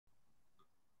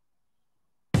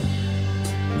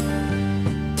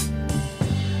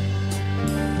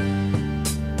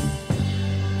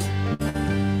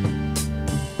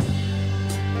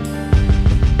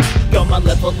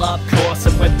level up course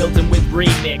and we're building with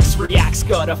remix. React's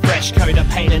got a fresh coat of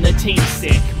paint and a team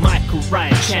sick. Michael,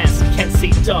 Ryan, Chance, and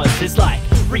Kenzie does. It's like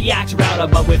React router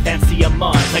but with fancier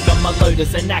mods. I got my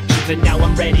loaders and actions and now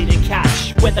I'm ready to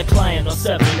catch. Whether client or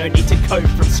server, no need to code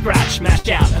from scratch. Mash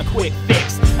out a quick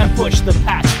fix and push the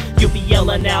patch. You'll be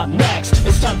yelling out next,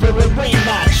 it's time for a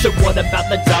rematch. So what about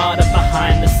the data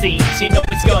behind the scenes? You know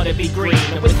it's gotta be green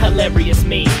with hilarious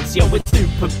memes. Yo, it's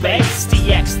super base,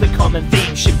 DX the common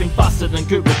theme. Shipping faster than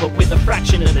Google but with a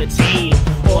fraction of the team.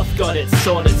 Auth got it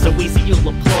sorted, so easy you'll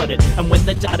applaud it. And when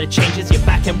the data changes, your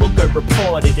backend will go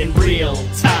report it in real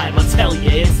time. I'll tell you,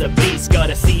 it's a beast,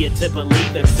 gotta see it to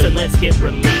believe it. So let's get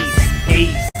released.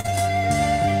 Peace.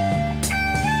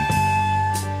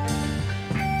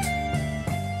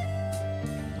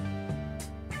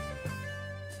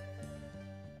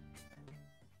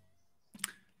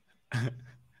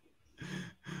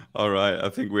 All right, I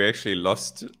think we actually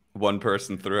lost one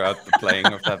person throughout the playing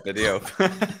of that video.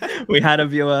 We had a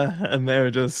viewer and they were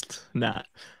just, not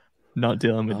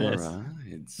dealing with this.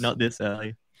 Right. Not this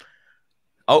early.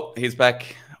 Oh, he's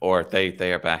back. Or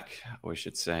they are back, we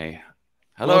should say.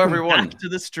 Hello, Welcome everyone. back to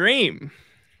the stream.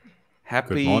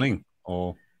 Happy Good morning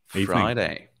or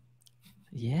Friday. evening.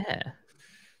 Yeah.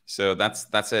 So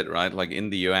that's it, right? Like in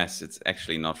the US, it's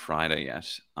actually not Friday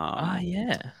yet.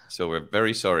 Yeah. So we're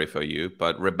very sorry for you,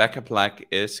 but Rebecca Black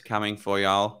is coming for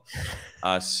y'all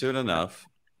soon enough.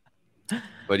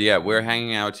 But yeah, we're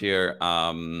hanging out here.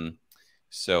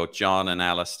 So John and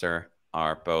Alistair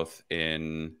are both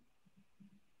in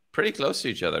pretty close to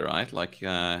each other, right? Like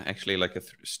actually like a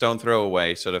stone throw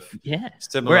away, sort of. Yeah.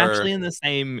 Similar. We're actually in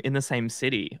the same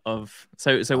city of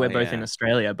so we're both in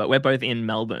Australia, but we're both in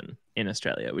Melbourne in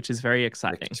Australia, which is very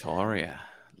exciting. Victoria.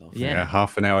 Yeah,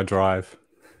 half an hour drive.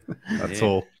 That's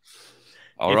all.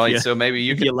 All right, so maybe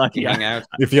you can lucky, hang out.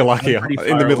 If you're lucky, in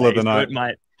the middle of the night.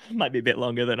 So it might be a bit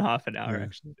longer than half an hour,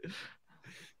 actually.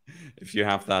 If you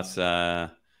have that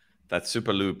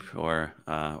super loop or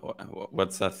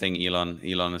what's that thing Elon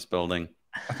is building?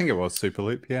 I think it was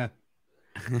Superloop, yeah.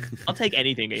 I'll take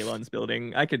anything Elon's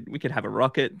building. We could have a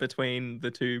rocket between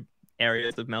the two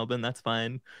areas of Melbourne. That's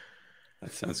fine.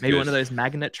 That sounds Maybe good. one of those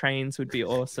magnet trains would be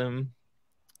awesome.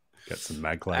 Get some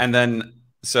mag lag. And then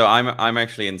so I'm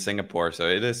actually in Singapore, so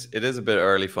it is a bit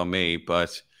early for me,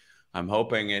 but I'm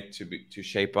hoping it to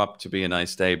shape up to be a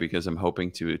nice day because I'm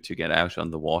hoping to get out on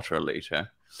the water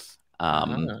later.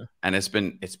 And it's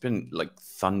been like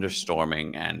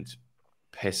thunderstorming and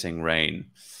pissing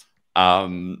rain.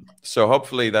 So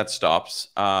hopefully that stops.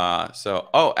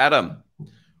 Adam.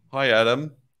 Hi,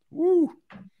 Adam. Woo.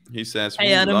 He says, hey,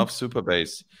 we Adam. love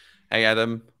Superbase. Hey,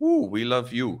 Adam. Woo, we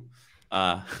love you.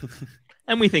 And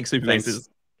we think Superbase is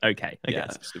okay, I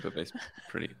guess. Superbase,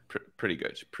 pretty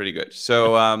good. Pretty good.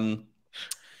 So,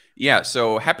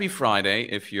 so happy Friday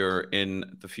if you're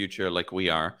in the future like we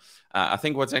are. I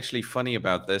think what's actually funny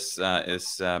about this is,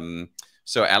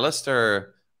 so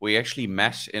Alistair, we actually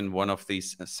met in one of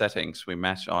these settings. We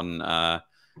met on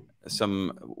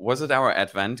was it our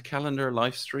advent calendar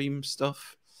live stream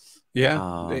stuff?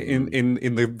 Yeah,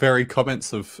 in the very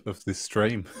comments of this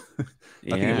stream. I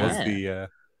think it was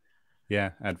the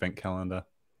advent calendar.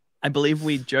 I believe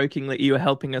you were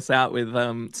helping us out with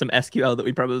some SQL that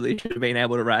we probably should have been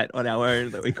able to write on our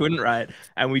own that we couldn't write,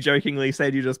 and we jokingly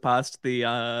said you just passed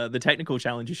the technical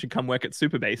challenge. You should come work at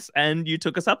Superbase, and you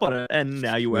took us up on it, and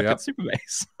now you work at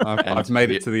Superbase. I've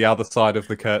made it to the other side of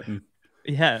the curtain.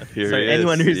 Yeah. So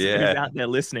anyone who's out there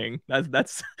listening,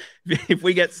 that's if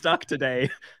we get stuck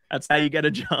today, that's how you get a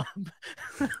job.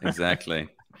 Exactly.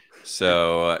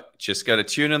 So just got to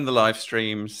tune in the live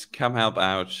streams, come help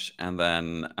out, and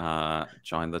then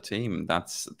join the team.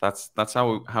 That's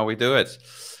how we do it.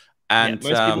 And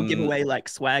most people give away like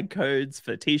swag codes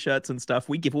for t-shirts and stuff.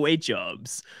 We give away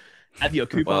jobs. Have your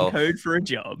coupon code for a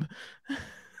job.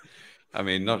 I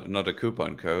mean, not a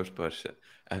coupon code, but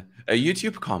a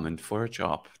YouTube comment for a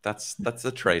job. That's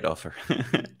a trade offer.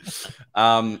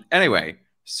 Anyway,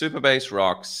 Superbase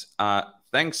rocks.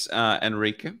 Thanks,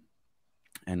 Enrique.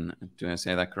 And do I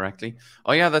say that correctly?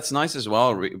 Oh yeah, that's nice as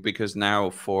well because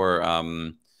now for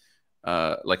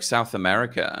like South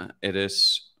America, it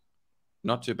is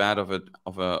not too bad of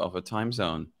a time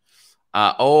zone.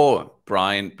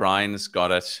 Brian's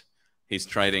got it. He's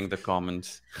trading the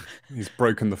comment. He's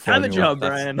broken the formula. Have a job,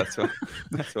 Brian. That's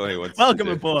what he wants. Welcome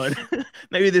to do. aboard.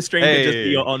 Maybe this stream could just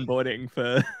be your onboarding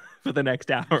for the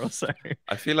next hour or so.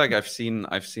 I feel like I've seen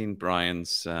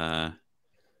Brian's.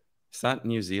 Is that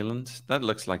New Zealand? That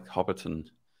looks like Hobbiton.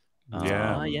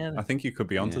 Yeah. I think you could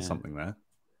be onto something there.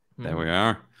 There we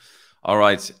are. All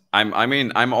right.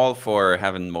 I'm all for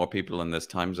having more people in this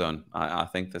time zone. I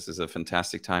think this is a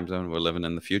fantastic time zone. We're living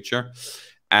in the future.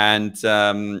 And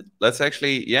let's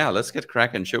get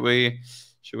cracking. Should we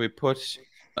put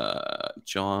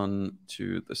John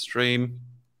to the stream?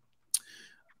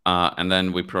 And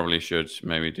then we probably should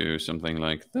maybe do something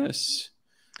like this.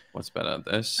 What's better,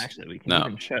 this? Actually, we can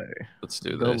even show. Let's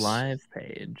do the this. live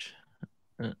page.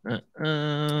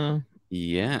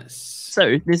 Yes.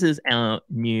 So this is our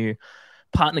new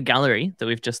partner gallery that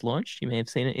we've just launched. You may have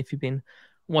seen it if you've been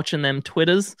watching them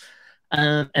Twitters.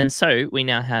 And so we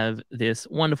now have this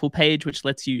wonderful page which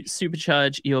lets you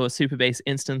supercharge your Supabase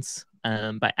instance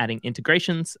by adding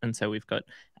integrations. And so we've got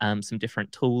some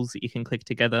different tools that you can click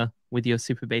together with your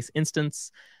Supabase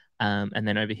instance. And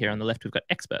then over here on the left, we've got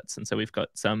experts. And so we've got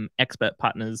some expert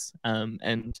partners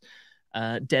and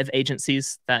dev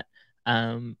agencies that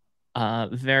are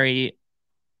very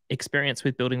experienced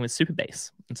with building with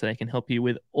Supabase. And so they can help you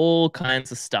with all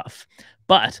kinds of stuff.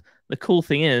 But the cool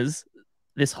thing is,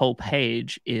 this whole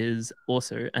page is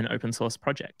also an open source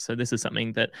project. So this is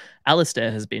something that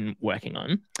Alistair has been working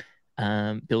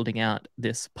on, building out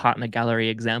this partner gallery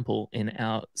example in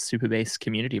our Supabase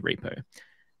community repo.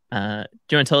 Do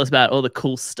you want to tell us about all the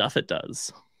cool stuff it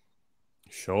does?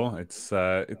 Sure. It's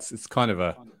kind of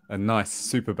a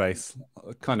nice Supabase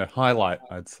kind of highlight,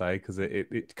 I'd say, because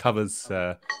it covers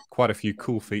quite a few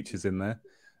cool features in there,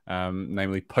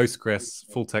 namely Postgres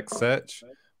Full Text Search.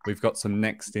 We've got some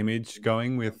next image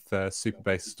going with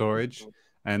Supabase storage,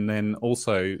 and then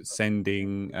also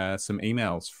sending some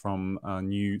emails from our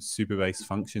new Supabase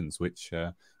functions, which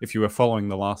if you were following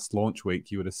the last launch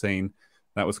week, you would have seen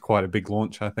that was quite a big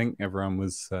launch. I think everyone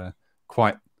was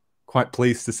quite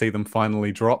pleased to see them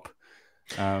finally drop.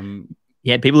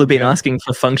 Yeah, people have been asking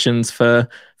for functions for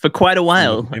quite a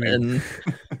while. And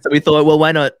so we thought, well,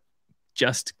 why not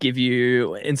just give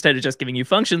you, instead of just giving you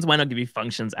functions, why not give you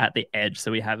functions at the edge? So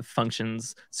we have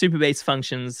functions, Supabase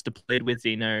functions deployed with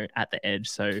Dino at the edge.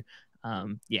 So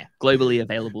yeah, globally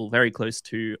available, very close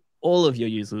to all of your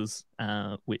users,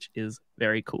 which is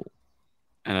very cool.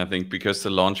 And I think because the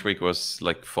launch week was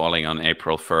like falling on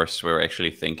April 1st, we were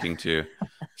actually thinking to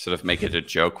sort of make it a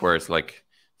joke where it's like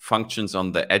functions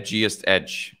on the edgiest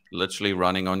edge, literally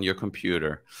running on your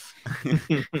computer.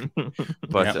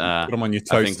 But yeah, put them on your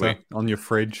toaster, on your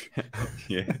fridge.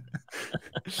 Yeah.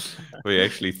 We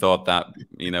actually thought that,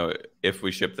 you know, if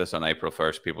we ship this on April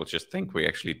 1st, people just think we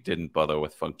actually didn't bother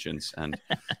with functions. And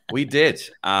we did.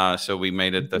 So we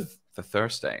made it the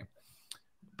Thursday.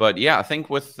 But yeah, I think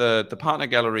with the partner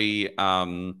gallery,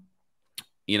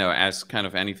 you know, as kind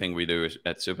of anything we do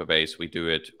at Supabase, we do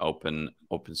it open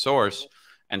source.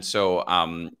 And so,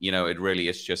 you know, it really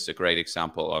is just a great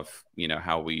example of, you know,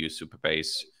 how we use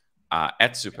Supabase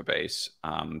at Supabase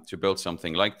to build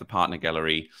something like the partner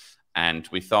gallery. And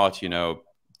we thought, you know,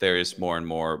 there is more and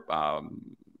more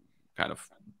kind of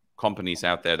companies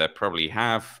out there that probably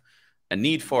have a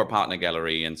need for a partner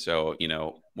gallery. And so, you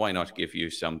know, why not give you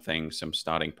some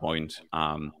starting point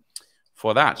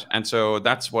for that? And so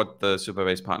that's what the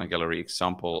Supabase partner gallery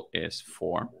example is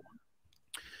for.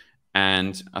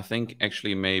 And I think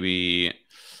actually maybe,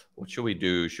 what should we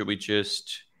do? Should we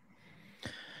just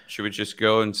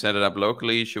go and set it up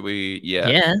locally? Should we?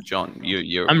 Yeah. John,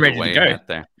 you're I'm ready to go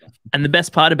there. And the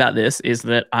best part about this is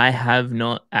that I have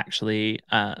not actually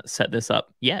set this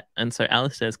up yet. And so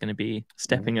Alistair is going to be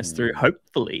stepping us through,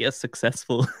 hopefully, a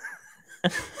successful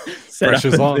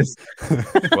pressure's on.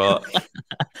 Well,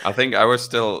 I think I was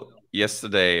still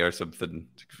yesterday or something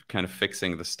kind of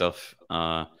fixing the stuff.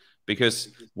 Because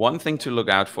one thing to look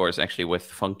out for is actually with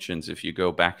functions, if you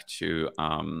go back to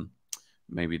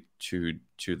maybe to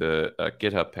the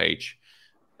GitHub page,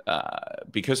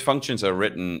 because functions are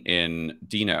written in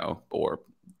Dino, or,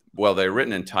 well, they're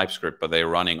written in TypeScript, but they're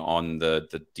running on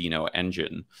the Dino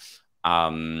engine.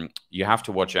 You have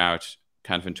to watch out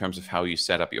kind of in terms of how you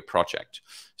set up your project.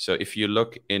 So if you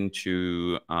look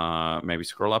into, maybe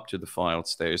scroll up to the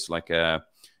files, there's like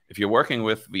if you're working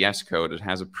with VS Code, it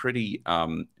has a pretty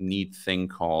neat thing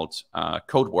called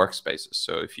code workspaces.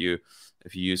 So if you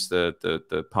use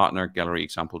the partner gallery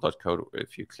example.code,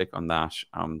 if you click on that,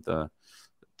 the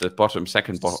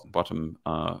second bottom,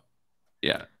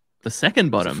 yeah. The second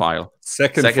bottom file.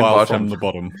 Second file bottom. From the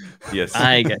bottom. Yes.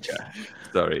 I getcha.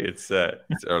 Sorry, it's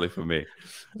early for me.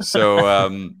 So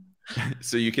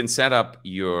so you can set up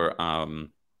your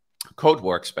code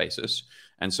workspaces.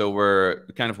 And so we're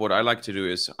kind of, what I like to do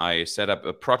is I set up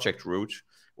a project root,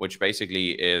 which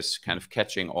basically is kind of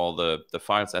catching all the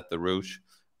files at the root.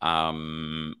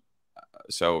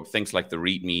 So things like the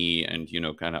README, and, you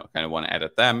know, kind of want to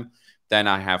edit them. Then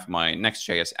I have my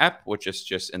Next.js app, which is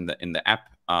just in the app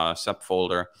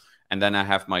subfolder, and then I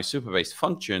have my Supabase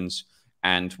functions.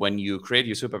 And when you create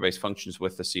your Supabase functions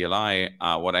with the CLI,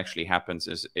 what actually happens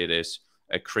is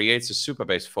it creates a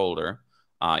Supabase folder.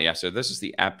 So this is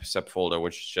the app subfolder,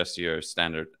 which is just your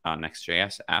standard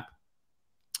Next.js app.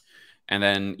 And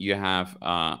then you have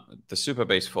the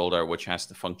Supabase folder, which has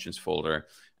the functions folder.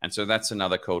 And so that's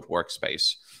another code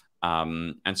workspace.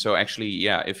 And so actually,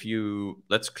 yeah,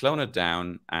 let's clone it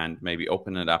down and maybe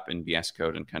open it up in VS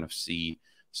Code and kind of see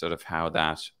sort of how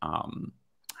that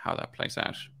plays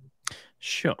out.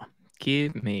 Sure.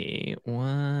 Give me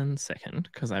 1 second,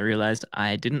 because I realized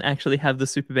I didn't actually have the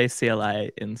Supabase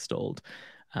CLI installed.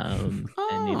 I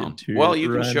needed to well,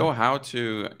 you can show how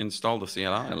to install the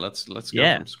CLI. Let's go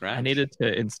from scratch. I needed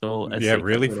to install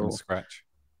from scratch.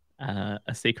 A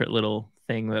secret little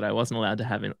thing that I wasn't allowed to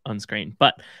have on screen.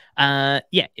 But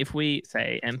if we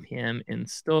say npm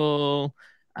install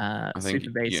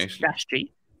Supabase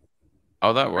 -g.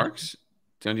 Oh, that works.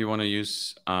 Don't you want to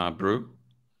use brew?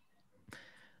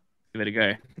 Give it a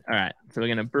go. All right, so we're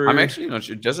gonna brew. I'm actually not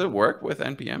sure. Does it work with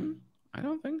npm? I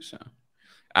don't think so.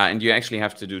 And you actually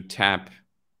have to do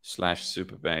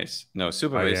tab/Supabase. No,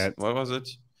 Supabase. Oh, yeah. What was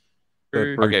it?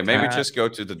 Brew Okay, maybe just go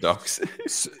to the docs.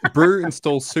 Brew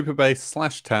install Supabase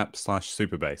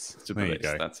 /tab/Supabase. There you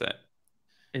go. That's it.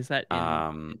 Is that in...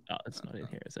 oh, it's not in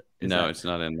here, is it? No, it's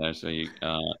not in there. So you,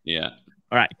 yeah.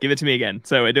 All right, give it to me again.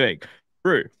 So we're doing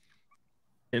brew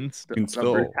install.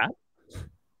 Brew tab.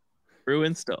 Brew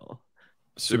install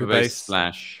Supabase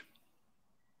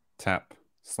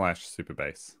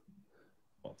 /tab/Supabase.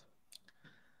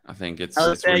 I think it's.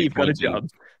 Oh, it's there really you've got a job.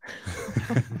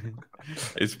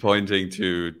 It's pointing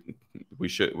to we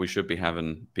should be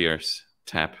having beers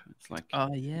tab. It's like,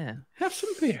 oh yeah, have some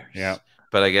beers. Yeah,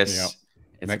 but I guess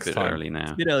it's next a bit early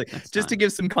now. Just to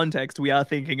give some context, we are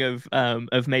thinking of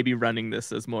maybe running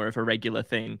this as more of a regular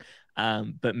thing,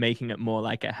 but making it more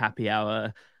like a happy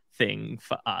hour thing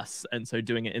for us. And so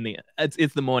doing it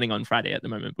it's the morning on Friday at the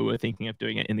moment, but we're thinking of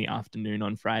doing it in the afternoon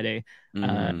on Friday,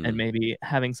 and maybe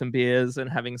having some beers and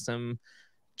having some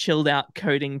chilled out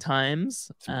coding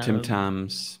times. Tim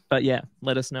Tams. But yeah,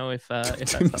 let us know if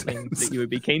that's something that you would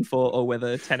be keen for, or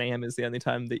whether 10 a.m. is the only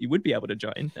time that you would be able to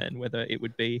join, and whether it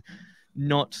would be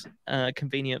not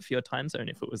convenient for your time zone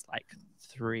if it was like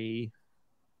 3.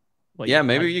 Yeah,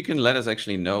 maybe you can let us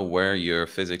actually know where you're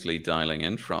physically dialing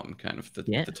in from, kind of the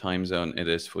time zone it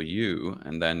is for you,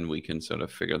 and then we can sort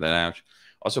of figure that out.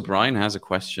 Also, Brian has a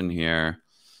question here.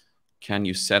 Can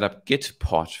you set up Git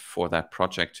pod for that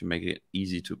project to make it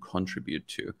easy to contribute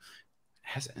to?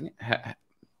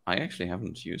 I actually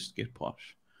haven't used Git pod.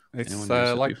 It's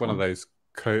like one of those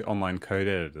online code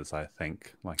editors, I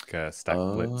think, like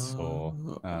StackBlitz or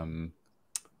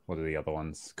what are the other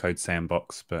ones? Code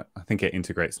Sandbox, but I think it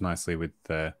integrates nicely with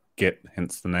Git,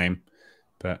 hence the name.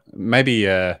 But maybe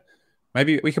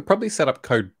we could probably set up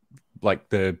code like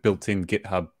the built-in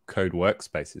GitHub code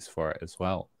workspaces for it as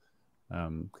well,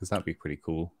 because that'd be pretty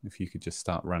cool if you could just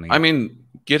start running. I mean,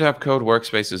 GitHub code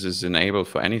workspaces is enabled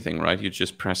for anything, right? You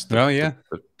just press the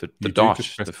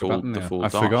dash, the full dash. I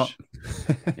forgot.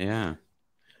 Yeah.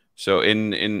 So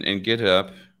in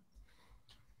GitHub,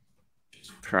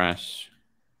 just press.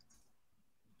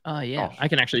 Oh yeah, I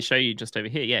can actually show you just over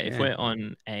here. Yeah, if we're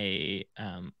on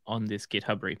on this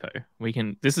GitHub repo, we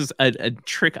can. This is a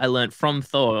trick I learned from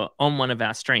Thor on one of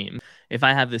our streams. If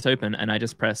I have this open and I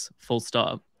just press full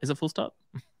stop, is it full stop?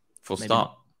 Full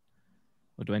stop.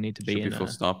 Or do I need to be in full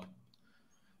stop?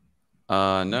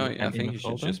 No, I think you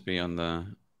should just be on the.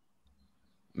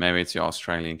 Maybe it's your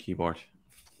Australian keyboard.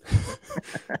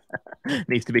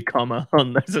 Needs to be comma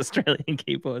on those Australian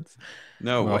keyboards.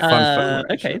 No,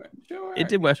 okay. Sure, it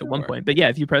did work at one point, but yeah,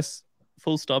 if you press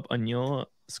full stop on your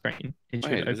screen, it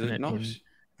should open it.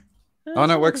 Oh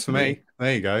no, it works for me.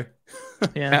 There you go.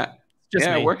 Yeah,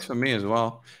 it works for me as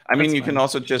well. I mean, you can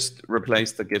also just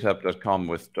replace the github.com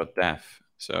with .dev.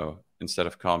 So instead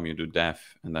of com, you do dev,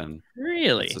 and then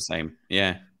really it's the same.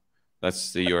 Yeah,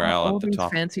 that's the URL at the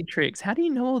top. Fancy tricks. How do you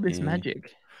know all this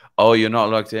magic? Oh, you're not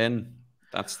logged in.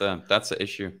 That's the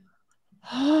issue.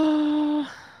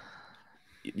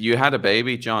 You had a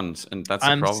baby, John, and that's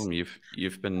the problem. You've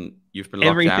been locked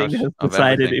everything out. Has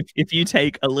decided if you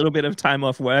take a little bit of time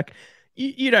off work,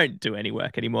 you don't do any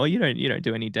work anymore. You don't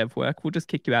do any dev work. We'll just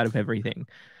kick you out of everything.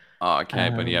 Oh, okay,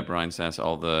 but yeah, Brian says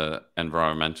all the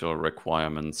environmental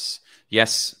requirements.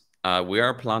 Yes, we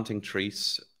are planting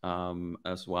trees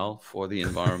as well for the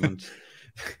environment.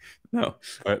 No,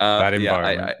 that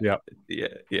environment.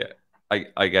 Yeah.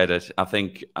 I get it. I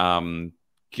think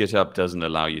GitHub doesn't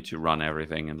allow you to run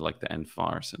everything in like the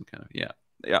envars and kind of yeah,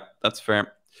 that's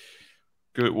fair.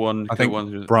 Good one. I Good think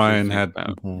one to Brian think had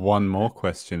about. one more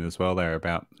question as well there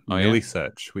about Oh, yeah?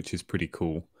 Millisearch, which is pretty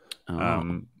cool.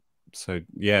 Oh. So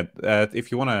yeah,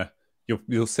 if you want to,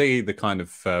 you'll see the kind of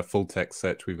full text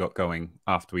search we've got going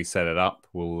after we set it up.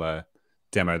 We'll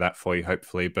demo that for you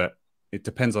hopefully, but it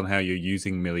depends on how you're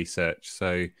using Millisearch.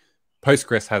 So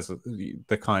Postgres has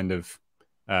the kind of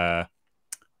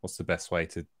what's the best way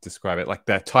to describe it? Like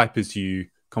their type as you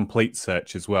complete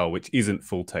search as well, which isn't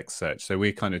full text search. So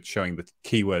we're kind of showing the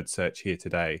keyword search here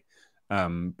today.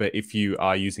 But if you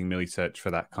are using Millisearch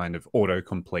for that kind of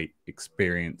autocomplete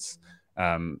experience,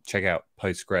 check out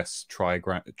Postgres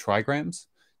trigrams.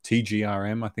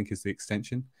 TGRM, I think, is the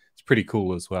extension. It's pretty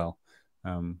cool as well.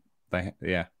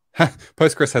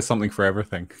 Postgres has something for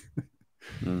everything,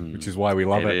 which is why we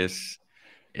love it.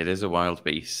 It is a wild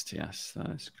beast. Yes, that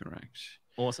is correct.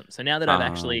 Awesome. So now that I've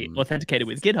actually authenticated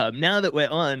with GitHub, now that we're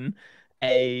on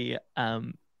a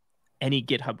any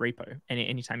GitHub repo,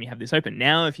 anytime you have this open,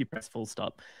 now if you press full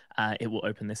stop, it will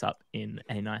open this up in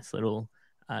a nice little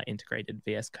integrated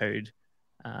VS Code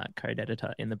code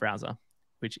editor in the browser,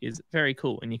 which is very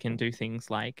cool. And you can do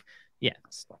things like,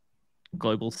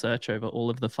 global search over all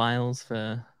of the files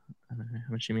for, I don't know,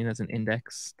 I'm assuming there's an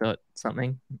index dot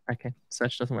something. Okay,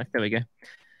 search doesn't work. There we go.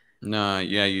 No,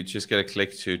 yeah, you just get a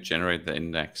click to generate the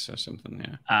index or something.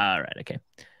 Yeah. Right. Okay.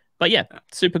 But yeah,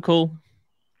 super cool.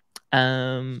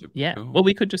 Cool. Well,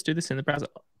 we could just do this in the browser,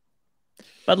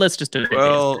 but let's just do it.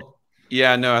 Well,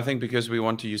 yeah, no, I think because we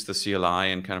want to use the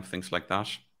CLI and kind of things like that.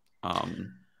 All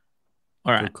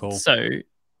right. Cool. So,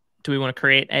 do we want to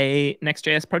create a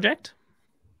Next.js project?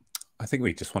 I think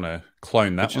we just want to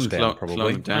clone that one down, probably.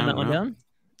 Clone that one down?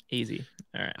 Easy.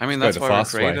 All right. I mean, that's why we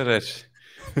created it.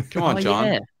 Come on, John.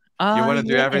 Yeah. You want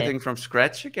to do everything from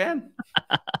scratch again?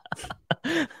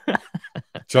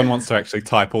 John wants to actually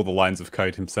type all the lines of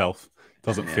code himself.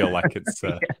 Doesn't feel like it's...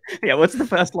 Yeah, what's the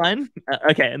first line?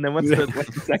 Okay, and then what's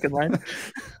the second line?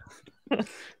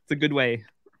 It's a good way.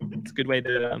 It's a good way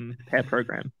to pair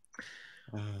program.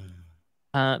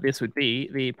 This would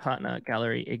be the partner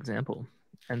gallery example.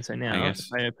 And so now if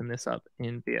I open this up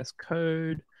in VS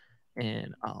Code,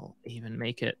 and I'll even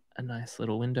make it a nice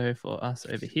little window for us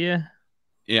over here.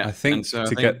 Yeah, I think Thor's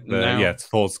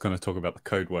going to talk about the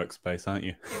code workspace, aren't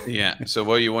you? Yeah. So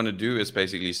what you want to do is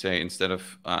basically say, instead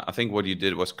of, I think what you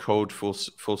did was code full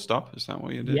stop. Is that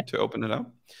what you did to open it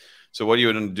up? So what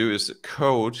you're going to do is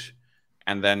code,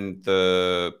 and then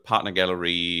the partner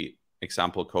gallery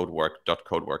example code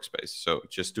workspace. So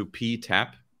just do p tab.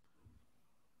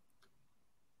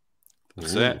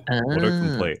 That's it.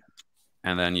 Autocomplete.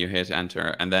 And then you hit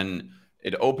enter, and then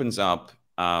it opens up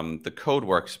the code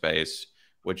workspace,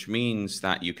 which means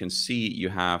that you can see you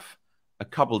have a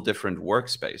couple different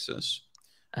workspaces.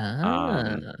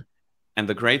 And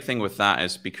the great thing with that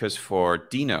is because for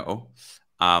Dino,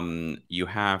 you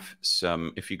have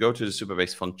some, if you go to the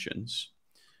Superbase functions,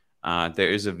 there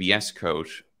is a VS Code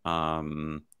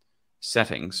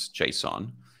settings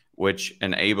JSON, which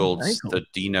enables the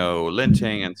Dino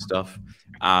linting and stuff.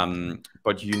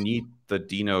 But you need the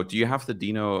Dino. Do you have the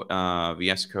Dino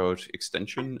VS Code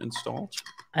extension installed?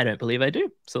 I don't believe I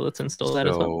do. So let's install that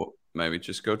as well. Maybe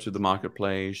just go to the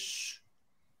marketplace.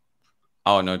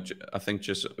 Oh, no, I think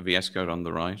just VS Code on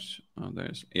the right. Oh,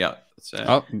 that's it.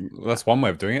 Oh, that's one way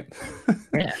of doing it.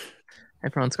 Yeah.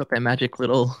 Everyone's got their magic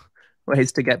little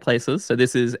ways to get places. So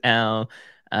this is our...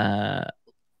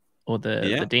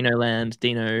 the Dino land,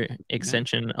 Dino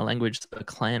extension, a language, a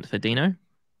client for Dino.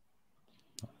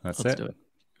 Let's do it.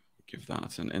 Give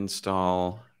that an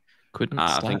install.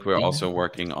 I think we're also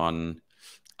working on.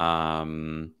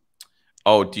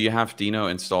 Do you have Dino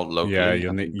installed locally? Yeah,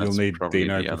 you'll need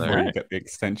Dino before you get the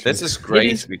extension. This is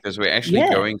great because we're actually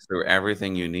going through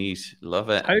everything you need. Love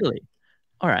it. Totally.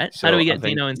 All right. So how do we get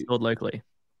Dino installed locally?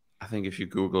 I think if you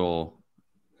Google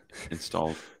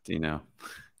install Dino.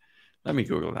 Let me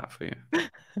Google that for you.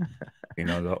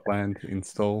 Dino.land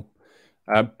install.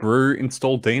 Brew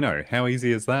install Dino. How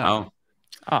easy is that?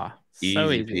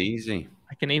 So easy.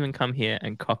 I can even come here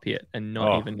and copy it and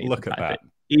not even need to type it.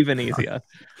 Even easier.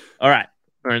 All right.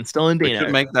 We're installing Dino. We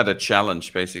should make that a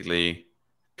challenge, basically.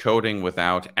 Coding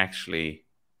without actually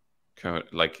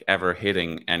ever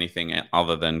hitting anything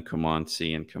other than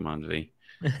Command-C and Command-V.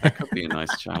 That could be a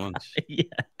nice challenge. Yeah.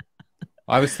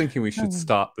 I was thinking we should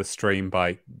start the stream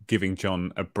by giving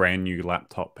John a brand new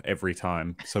laptop every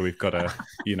time. So we've got to,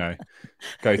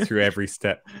 go through every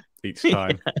step each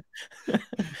time. Yeah.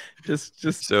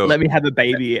 Just let me have a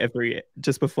baby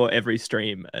just before every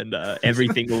stream, and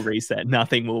everything will reset.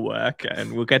 Nothing will work,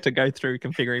 and we'll get to go through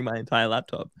configuring my entire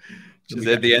laptop. Just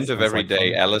at the end of every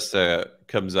day, Alistair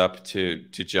comes up to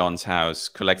John's house,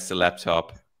 collects the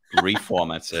laptop,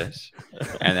 reformats it,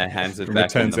 and then hands it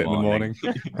back Returns in it the morning.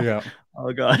 Yeah.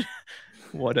 Oh god,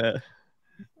 what a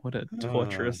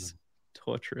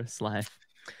torturous life.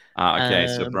 Okay,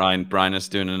 so Brian is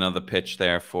doing another pitch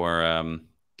there for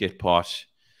Gitpot.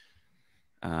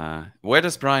 Where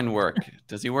does Brian work?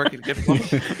 Does he work at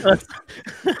Gitpot?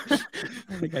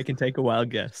 I think I can take a wild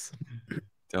guess.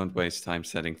 Don't waste time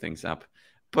setting things up.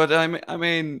 But I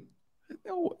mean,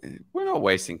 we're not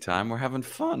wasting time. We're having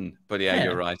fun. But yeah,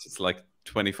 you're right. It's like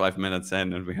 25 minutes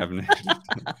in, and we haven't actually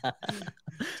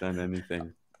done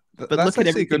anything. But look at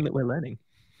everything that we're learning.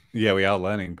 Yeah, we are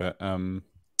learning. But I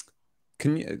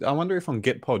wonder if on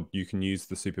Gitpod you can use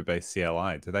the Supabase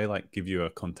CLI. Do they like give you a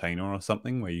container or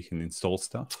something where you can install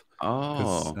stuff?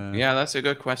 Oh, yeah, that's a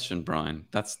good question, Brian.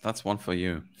 That's one for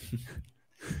you.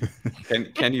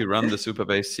 Can you run the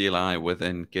Supabase CLI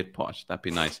within Gitpod? That'd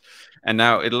be nice. And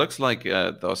now it looks like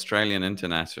the Australian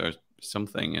internet or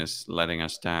something is letting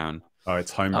us down. Oh,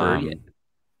 it's homebrew.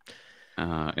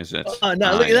 Is it? Oh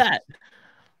no! Look at that.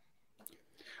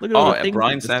 Look at all the things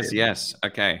Brian says yes.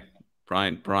 Okay,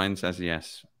 Brian says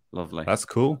yes. Lovely. That's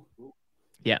cool.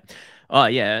 Yeah. Oh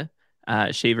yeah.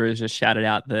 Shiva has just shouted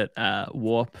out that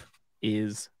Warp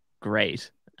is great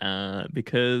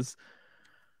because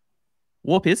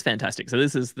Warp is fantastic. So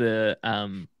this is the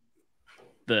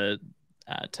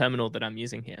terminal that I'm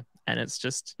using here, and it's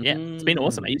just it's been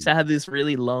awesome. I used to have this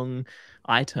really long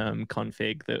iTerm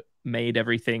config that made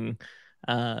everything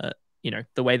the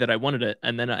way that I wanted it,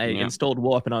 and then I installed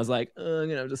Warp, and I was like, I'm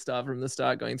gonna have to start from the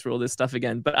start, going through all this stuff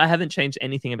again. But I haven't changed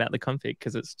anything about the config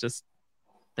because it's just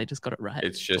they just got it right.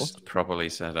 It's just awesome. Properly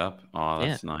set up. Oh,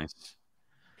 that's nice.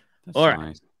 That's all right,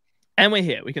 nice. And we're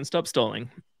here. We can stop stalling.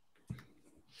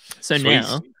 So Sweet.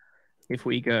 Now, if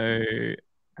we go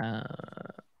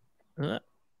back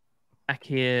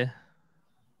here,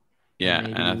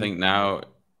 and I think now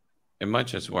it might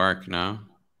just work now.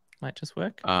 Might just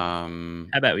work. How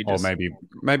about we just... Or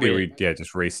maybe we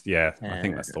just rest. Yeah, I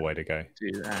think that's the way to go.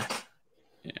 Do that.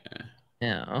 Yeah.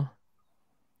 Now.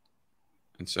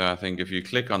 And so I think if you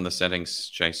click on the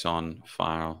settings JSON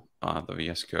file, the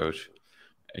VS Code,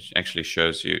 it actually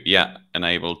shows you,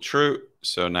 enable true.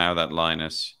 So now that line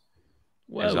is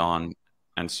on.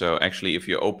 And so actually, if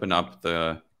you open up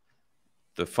the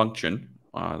function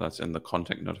that's in the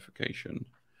contact notification,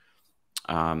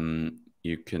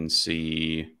 you can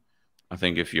see, I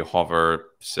think if you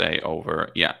hover, say, over,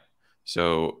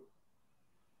 so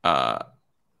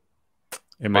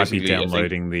it might be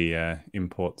downloading the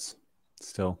imports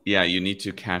still. Yeah, you need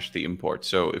to cache the import.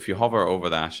 So if you hover over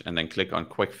that and then click on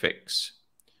Quick Fix,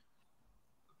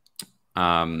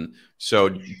 so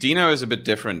Dino is a bit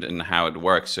different in how it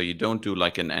works. So you don't do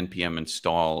like an npm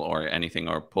install or anything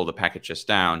or pull the packages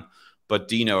down, but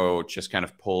Dino just kind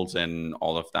of pulls in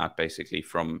all of that basically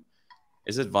from,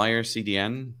 is it via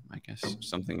CDN? I guess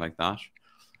something like that.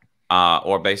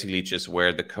 Or basically just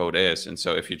where the code is. And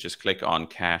so if you just click on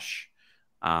cache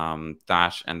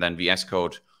that, and then VS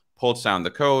Code pulls down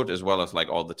the code as well as like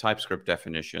all the TypeScript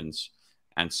definitions.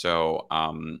 And so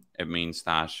it means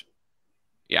that,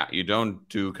 you don't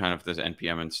do kind of this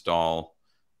npm install,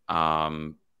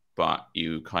 but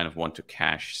you kind of want to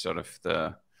cache sort of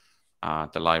the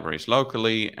libraries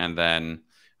locally. And then,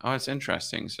 it's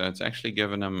interesting. So it's actually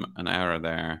given them an error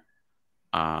there.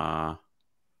 But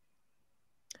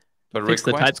fix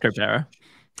the TypeScript error.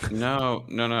 No.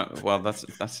 Well, that's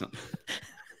not.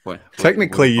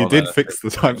 Technically, you did fix the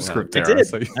TypeScript error. It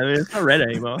did. I mean, it's not red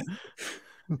anymore.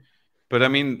 But I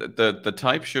mean, the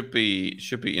type should be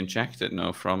injected,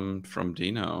 from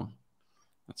Dino.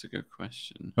 That's a good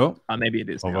question. Oh, maybe it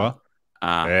is.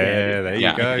 There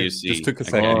you go. You see. Just took a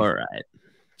second. All right.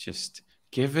 Just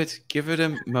give it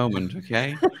a moment,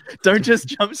 okay? Don't just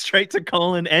jump straight to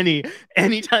colon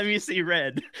anytime you see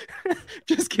red.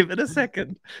 Just give it a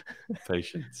second.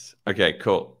 Patience. Okay,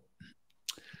 cool.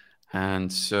 And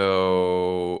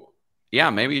so,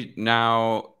 maybe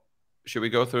now. Should we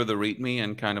go through the README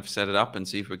and kind of set it up and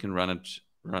see if we can run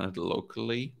it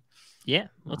locally? Yeah,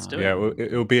 let's do it. Yeah, well,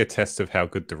 it'll be a test of how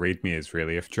good the README is,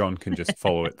 really. If John can just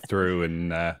follow it through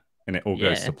and it all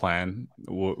goes to plan,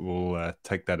 we'll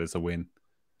take that as a win.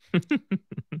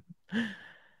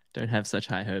 Don't have such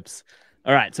high hopes.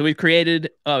 All right, so we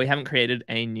haven't created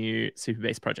a new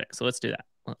Supabase project, so let's do that.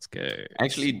 Let's go.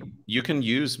 Actually, you can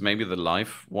use maybe the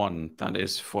live one that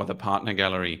is for the partner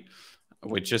gallery.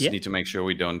 We just need to make sure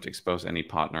we don't expose any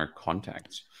partner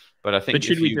contacts. But I think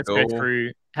should we just go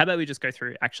through? How about we just go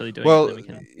through actually doing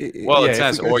it? It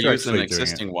says or use an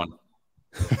existing one.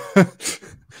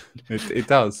 It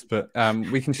does, but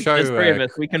we can show three of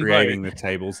us. We can creating the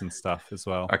tables and stuff as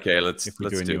well. Okay, let's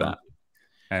do that.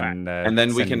 and then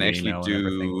we sending can the actually email and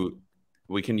everything.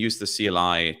 we can use the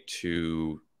CLI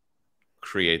to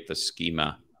create the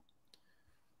schema.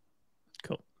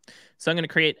 Cool. So I'm going to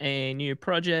create a new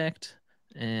project,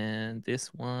 and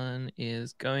this one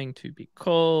is going to be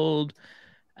called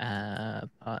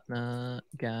Partner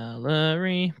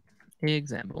Gallery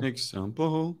Example.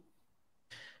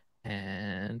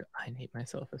 And I need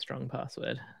myself a strong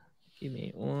password. Give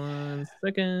me 1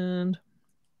 second.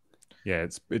 Yeah,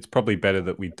 it's probably better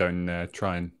that we don't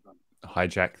try and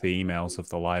hijack the emails of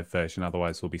the live version.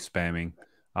 Otherwise, we'll be spamming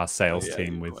our sales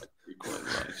team with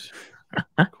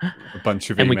a bunch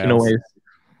of And emails.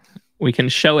 we can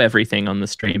show everything on the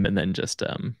stream and then just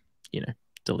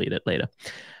delete it later.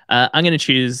 I'm going to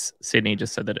choose Sydney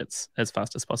just so that it's as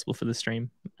fast as possible for the stream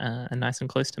and nice and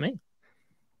close to me.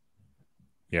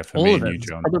 Yeah, for All me of and you, us,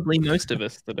 John. probably most of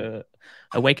us that are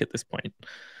awake at this point.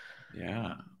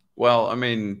 Yeah. Well, I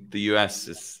mean, the US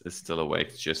is still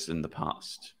awake, just in the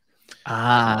past.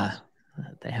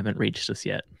 They haven't reached us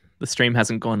yet. The stream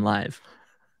hasn't gone live.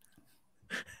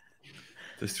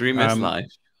 The stream is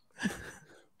live.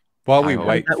 While we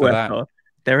wait for that,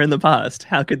 they're in the past.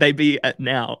 How could they be at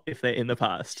now if they're in the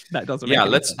past? That doesn't make any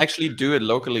let's sense. actually do it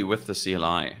locally with the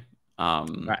CLI.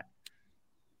 Right.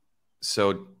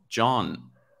 So, John.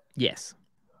 Yes.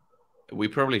 We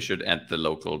probably should add the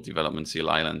local development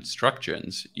CLI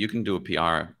instructions. You can do a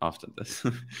PR after this.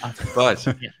 But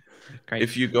Great.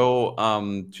 if you go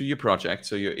to your project,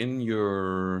 so you're in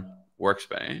your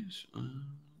workspace.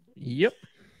 Yep.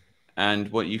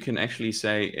 And what you can actually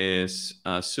say is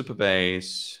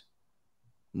Superbase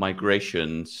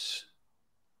migrations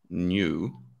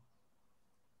new,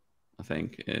 I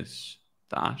think is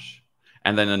that.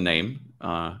 And then a name.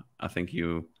 I think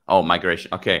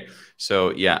migration. Okay.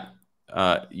 So yeah,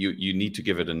 you need to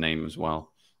give it a name as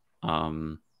well.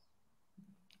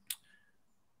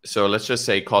 So let's just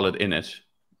say call it init,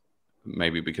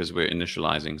 maybe because we're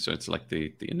initializing. So it's like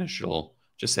the initial,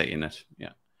 just say init.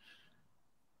 Yeah.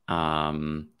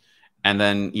 And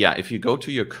then, if you go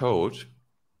to your code,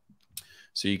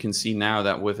 so you can see now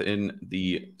that within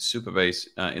the Superbase,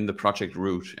 in the project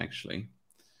root, actually,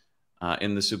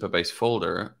 in the Superbase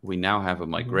folder, we now have a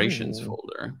migrations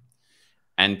folder.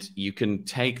 And you can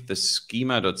take the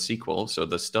schema.sql, so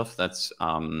the stuff that's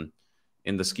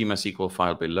in the schema SQL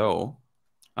file below,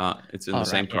 it's in the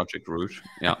same project root.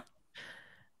 Yeah.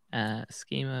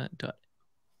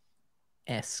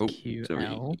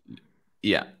 Schema.sql.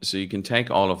 Yeah, so you can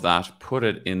take all of that, put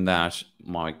it in that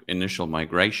initial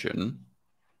migration.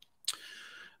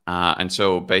 And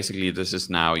so basically this is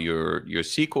now your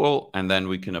SQL, and then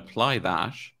we can apply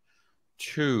that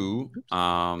to,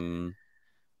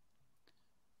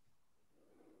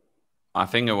 I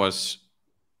think it was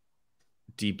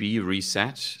DB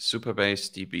reset,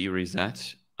 Superbase DB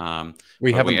reset.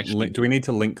 We haven't do we need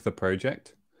to link the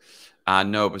project?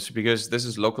 No, but because this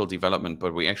is local development,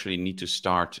 but we actually need to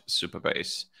start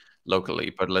Superbase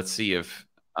locally. But let's see if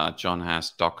John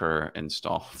has Docker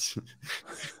installed. So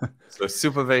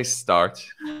Superbase start.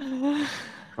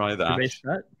 Try that. Superbase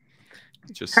start?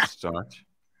 Just start.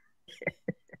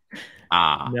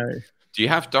 No. Do you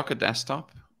have Docker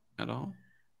desktop at all?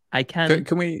 I can.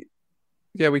 Can we?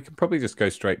 Yeah, we can probably just go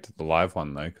straight to the live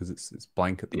one though, because it's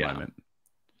blank at the moment.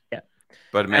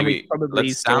 But maybe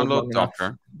let's download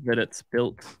Docker. That it's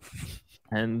built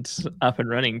and up and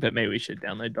running, but maybe we should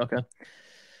download Docker.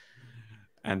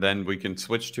 And then we can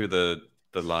switch to the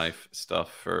live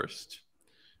stuff first.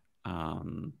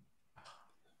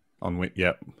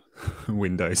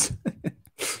 Windows.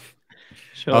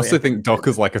 Sure, I also think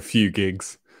Docker's like a few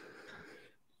gigs.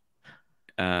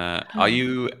 Are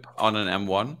you on an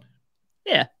M1?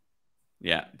 Yeah.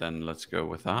 Yeah, then let's go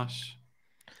with that.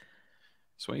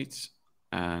 Sweet.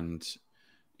 And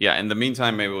in the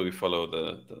meantime, maybe we follow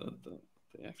the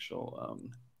actual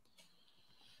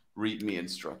README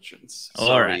instructions.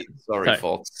 Sorry,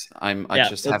 folks. I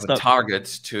just have a target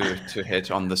to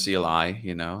hit on the CLI.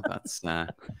 That's I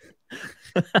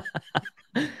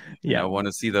want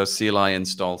to see those CLI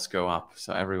installs go up.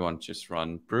 So everyone just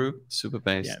run brew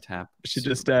Superbase tab. We should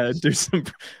just do some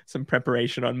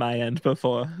preparation on my end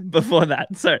before that.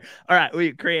 So all right,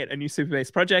 we create a new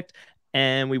Superbase project.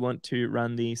 And we want to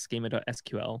run the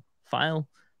schema.sql file.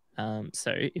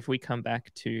 So if we come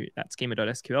back to that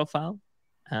schema.sql file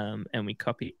and we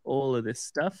copy all of this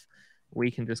stuff, we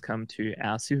can just come to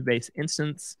our Superbase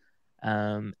instance.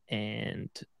 And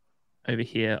over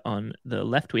here on the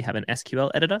left, we have an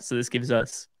SQL editor. So this gives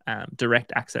us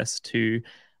direct access to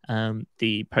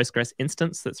the Postgres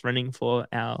instance that's running for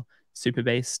our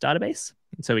Superbase database.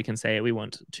 And so we can say we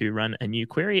want to run a new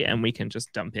query, and we can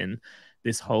just dump in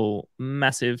this whole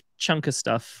massive chunk of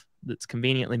stuff that's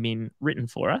conveniently been written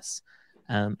for us.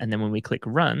 And then when we click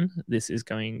run, this is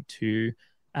going to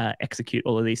execute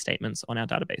all of these statements on our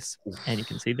database. And you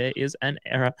can see there is an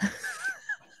error.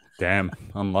 Damn,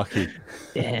 unlucky.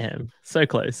 Damn, so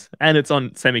close. And it's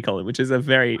on semicolon, which is a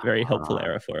very, very helpful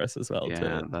error for us as well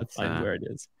to find where it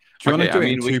is. Do you want to do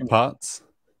it in two parts?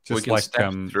 Just we can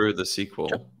step through the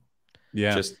SQL.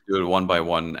 Yeah. Just do it one by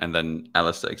one, and then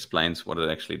Alistair explains what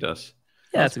it actually does.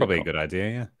 Yeah, that's probably a good idea,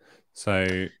 yeah.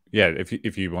 So, yeah,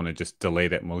 if you want to just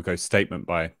delete it, and we'll go statement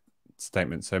by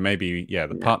statement. So maybe,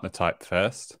 the partner type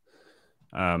first.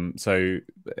 So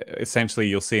essentially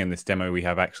you'll see in this demo we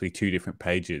have actually two different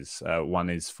pages. One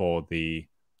is for the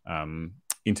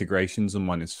integrations and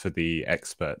one is for the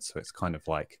experts. So it's kind of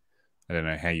like, I don't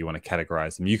know how you want to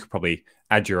categorize them. You could probably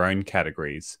add your own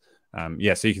categories. So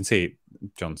you can see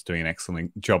John's doing an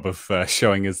excellent job of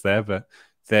showing us there, but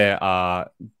there are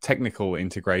technical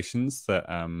integrations that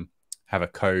have a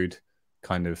code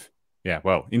kind of,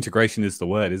 integration is the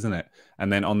word, isn't it?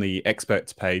 And then on the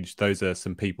experts page, those are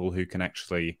some people who can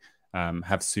actually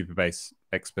have Supabase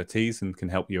expertise and can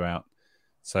help you out.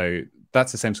 So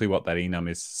that's essentially what that enum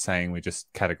is saying. We're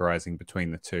just categorizing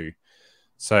between the two.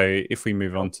 So if we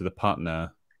move on to the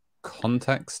partner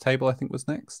contacts table, I think was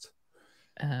next.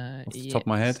 Off the top of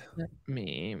my head. Let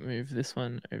me move this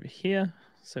one over here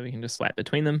so we can just swipe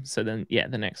between them. So then,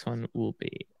 the next one will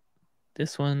be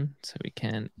this one. So we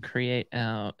can create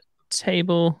our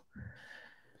table.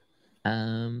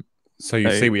 So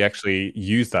you see we actually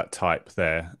use that type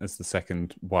there as the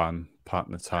second one,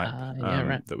 partner type,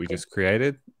 that we just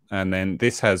created. And then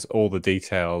this has all the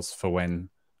details for when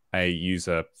a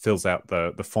user fills out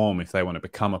the form if they want to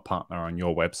become a partner on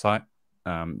your website.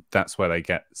 That's where they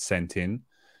get sent in.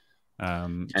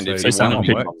 And if you want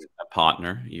to become a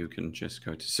partner, you can just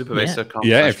go to supabase.com.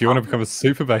 Yeah, if you want to become a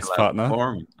Supabase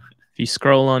partner. If you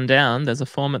scroll on down, there's a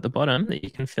form at the bottom that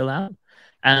you can fill out.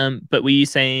 But were you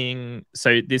saying,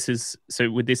 so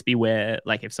would this be where,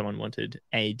 like, if someone wanted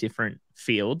a different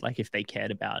field, like if they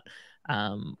cared about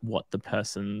what the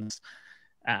person's,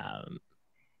 I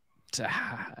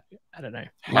don't know,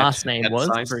 last name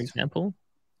was, for example?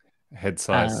 Head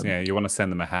size, you want to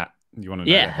send them a hat. You want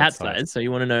to know hat size. So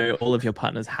you want to know all of your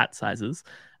partners' hat sizes.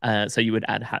 So you would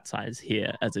add hat size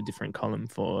here as a different column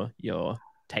for your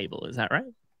table. Is that right?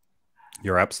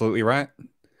 You're absolutely right.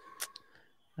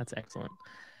 That's excellent.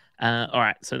 All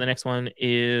right. So the next one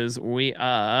is we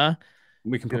can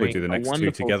probably do the next two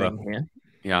together.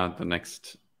 Yeah, the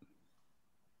next.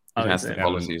 It has the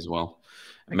policy as well.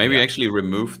 Okay, maybe actually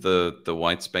remove the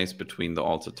white space between the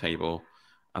alter table.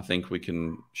 I think we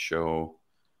can show.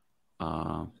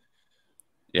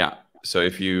 So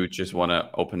if you just want to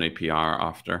open a PR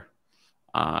after,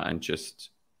 and just.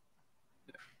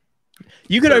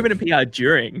 You could open a PR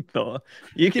during, Thor.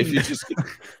 You can. If you just...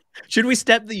 Should we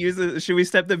step the users? Should we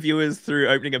step the viewers through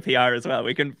opening a PR as well?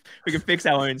 We can fix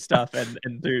our own stuff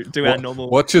and do our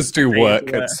normal. Watchers do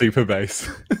work at Supabase.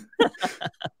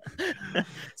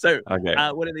 So,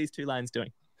 what are these two lines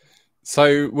doing?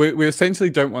 So we essentially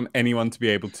don't want anyone to be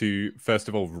able to, first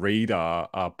of all, read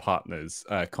our partners'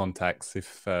 contacts.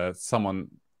 If someone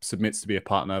submits to be a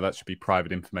partner, that should be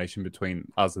private information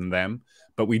between us and them.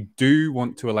 But we do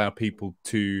want to allow people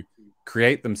to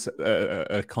create them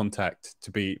a contact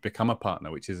to become a partner,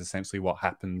 which is essentially what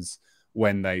happens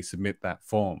when they submit that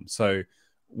form. So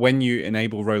when you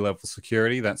enable row level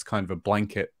security, that's kind of a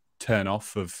blanket turn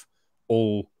off of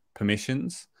all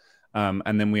permissions.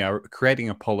 And then we are creating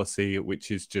a policy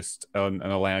which is just an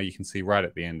allow. You can see right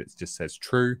at the end, it just says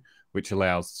true, which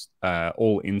allows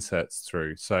all inserts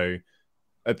through. So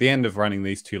at the end of running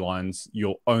these two lines,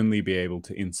 you'll only be able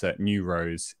to insert new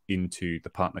rows into the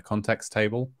partner contacts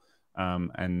table.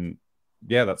 And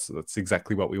yeah, that's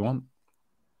exactly what we want.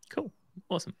 Cool.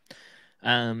 Awesome.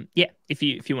 If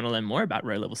you want to learn more about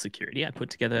row level security, I put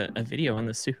together a video on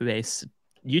the Supabase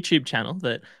YouTube channel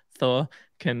that Thor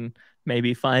can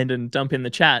maybe find and dump in the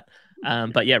chat.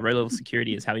 But yeah, row level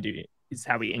security is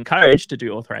how we encourage to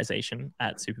do authorization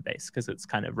at Supabase, because it's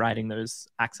kind of writing those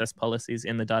access policies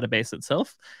in the database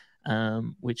itself,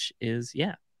 which is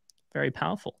very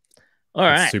powerful. All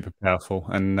right. It's super powerful.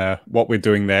 And what we're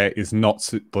doing there is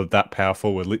not that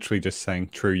powerful. We're literally just saying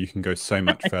true. You can go so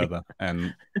much further,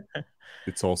 and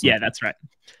it's awesome. Yeah, that's right.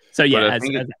 So yeah,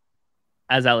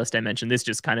 as Alistair mentioned, this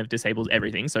just kind of disables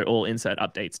everything. So all insert,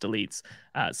 updates, deletes,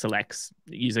 selects,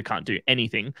 the user can't do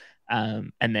anything.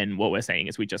 And then what we're saying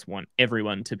is we just want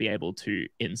everyone to be able to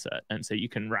insert. And so you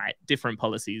can write different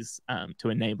policies to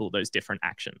enable those different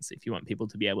actions if you want people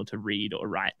to be able to read or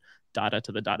write data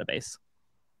to the database.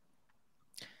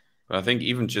 But I think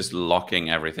even just locking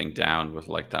everything down with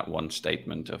like that one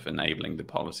statement of enabling the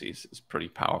policies is pretty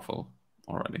powerful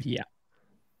already. Yeah.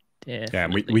 Yeah, and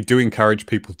Definitely. we do encourage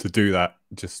people to do that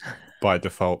just by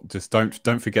default. Just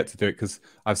don't forget to do it, because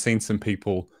I've seen some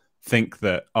people think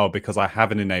that, oh, because I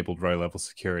haven't enabled row level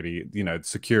security, you know,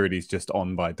 security is just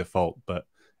on by default, but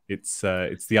it's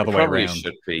the other way Probably around.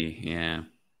 should be, yeah.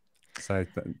 So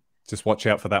just watch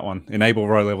out for that one. Enable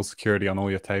row level security on all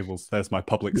your tables. There's my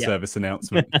public service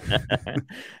announcement.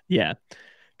 Yeah.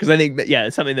 Because I think that, yeah,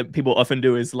 it's something that people often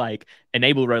do is like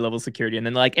enable row level security and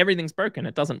then like everything's broken,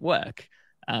 it doesn't work.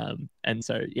 And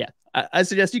so, yeah, I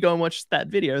suggest you go and watch that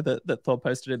video that Thor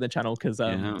posted in the channel, because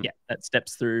yeah, that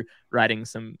steps through writing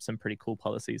some pretty cool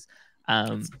policies.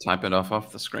 Type it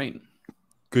off the screen.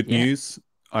 Good news.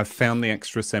 I've found the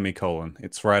extra semicolon.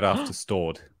 It's right after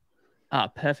stored. Ah,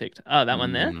 perfect. Oh, that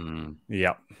one there?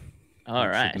 Yep. All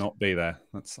right. Should not be there.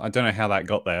 I don't know how that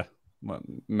got there. Well,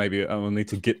 maybe I will need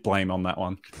to git blame on that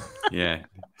one. Yeah.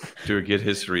 Do a git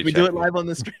history We check. do it live on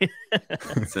the screen.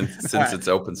 since it's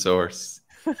open source.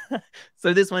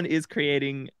 So this one is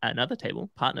creating another table,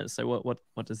 partners. So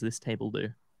what does this table do?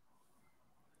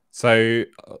 So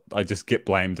I just git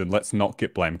blamed, and let's not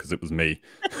git blamed because it was me.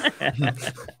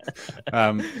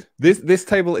 This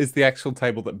table is the actual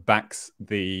table that backs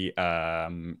the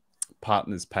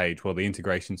partners page, well, the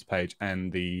integrations page,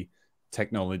 and the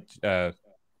technology.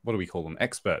 What do we call them?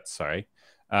 Experts. Sorry.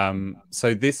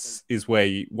 So this is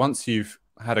where once you've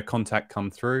had a contact come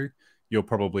through, you'll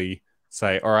probably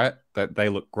say, all right, that they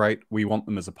look great. We want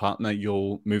them as a partner.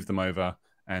 You'll move them over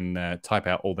and type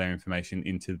out all their information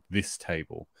into this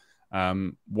table.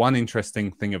 One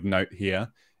interesting thing of note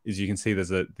here is you can see there's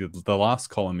the last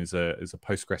column is a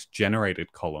Postgres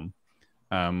generated column,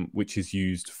 which is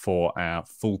used for our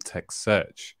full text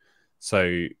search.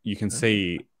 So you can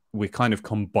see we're kind of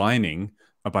combining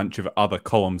a bunch of other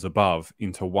columns above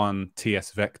into one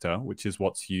TS vector, which is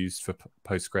what's used for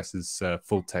Postgres's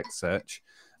full text search,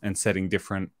 and setting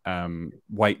different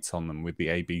weights on them with the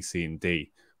A, B, C, and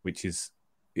D, which is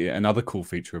another cool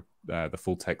feature of the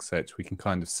full text search. We can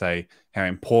kind of say how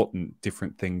important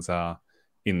different things are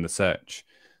in the search.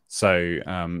 So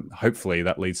hopefully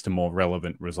that leads to more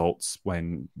relevant results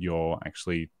when you're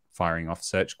actually firing off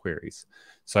search queries.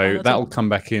 So that'll come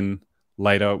back in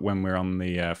later when we're on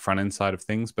the front end side of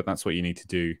things, but that's what you need to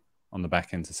do on the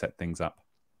back end to set things up.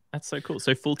 That's so cool.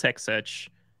 So full text search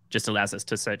just allows us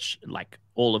to search like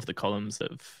all of the columns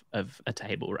of a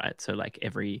table, right? So like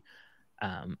every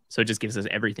so it just gives us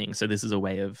everything. So this is a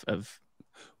way of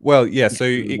well, yeah. So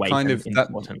it kind of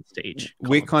importance to each column.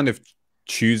 We're kind of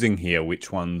choosing here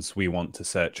which ones we want to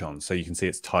search on. So you can see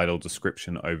it's title,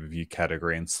 description, overview,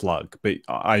 category, and slug. But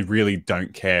I really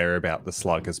don't care about the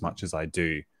slug as much as I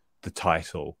do the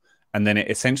title. And then it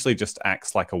essentially just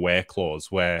acts like a where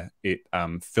clause where it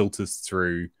filters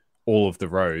through all of the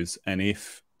rows. And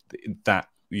if that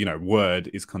word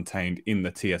is contained in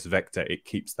the TS vector, it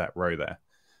keeps that row there.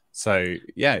 So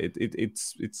yeah,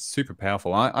 it's super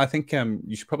powerful. I think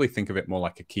you should probably think of it more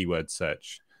like a keyword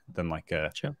search than like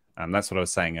a. Sure. That's what I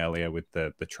was saying earlier with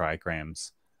the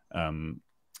trigrams,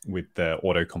 with the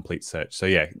autocomplete search. So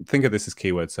yeah, think of this as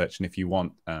keyword search, and if you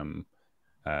want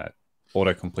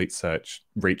autocomplete search,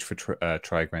 reach for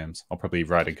trigrams. I'll probably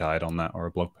write a guide on that or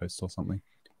a blog post or something.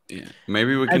 Yeah,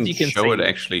 maybe we can show it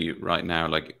actually right now.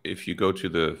 Like if you go to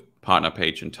the partner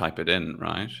page and type it in,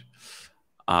 right?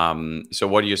 So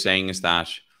what you're saying is that,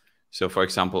 so for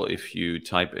example, if you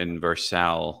type in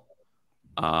Vercel,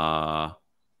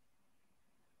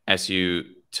 as you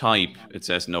type, it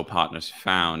says no partners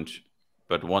found,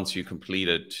 but once you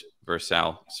completed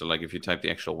Vercel, so like if you type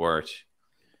the actual word,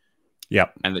 yeah.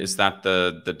 And is that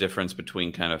the difference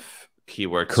between kind of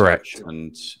keyword Correct. search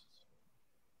and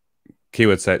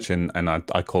keyword search and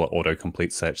I call it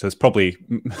autocomplete search? There's probably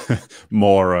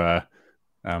more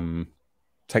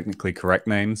technically correct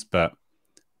names, but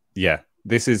yeah,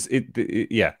 this is it.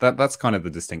 Yeah, that's kind of the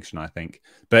distinction, I think.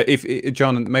 But if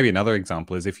John, maybe another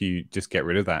example is if you just get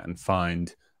rid of that and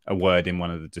find a word in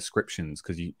one of the descriptions,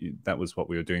 because that was what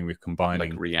we were doing with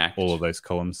combining like all of those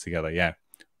columns together. Yeah.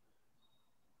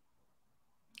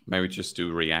 Maybe just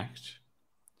do React.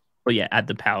 Well, yeah, add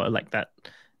the power like that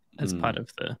as part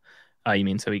of the. Oh, you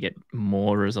mean so we get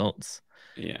more results?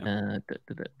 Yeah.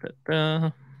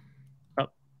 Oh.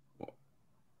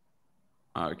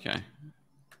 Okay.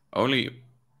 Only,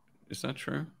 is that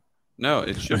true? No,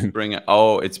 it should bring it.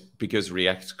 Oh, it's because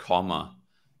React comma.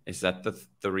 Is that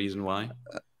the reason why?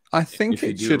 I think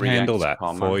it should handle that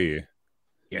for you.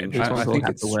 Yeah, I think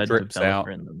it strips out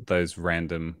those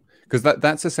random, because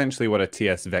that's essentially what a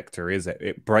TS vector is.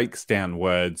 It breaks down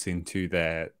words into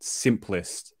their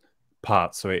simplest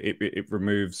parts. So it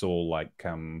removes all like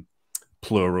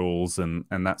plurals and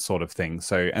that sort of thing.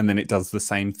 So, and then it does the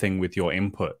same thing with your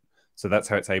input. So that's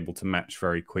how it's able to match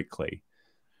very quickly.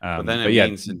 But then it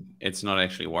means it's not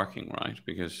actually working, right?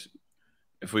 Because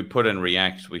if we put in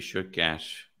React, we should get,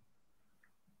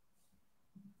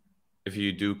 if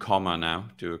you do comma now,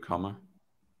 do a comma.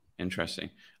 Interesting.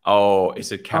 Oh,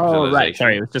 is it capitalization? Oh, right.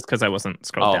 Sorry, it was just because I wasn't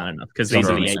scrolled down enough. Because these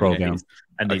are the APIs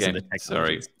and these are the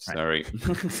technologies. Sorry.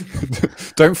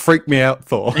 Don't freak me out,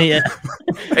 Thor. Yeah.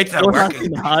 It's not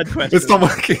working. Hard questions. It's not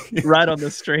working. Right on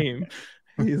the stream.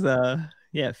 He's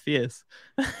fierce.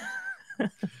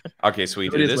 Okay,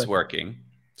 sweet. It is working.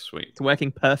 Sweet. It's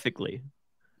working perfectly.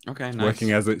 Okay, nice.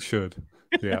 Working as it should.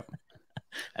 Yeah.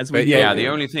 The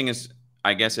only thing is,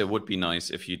 I guess it would be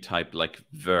nice if you type like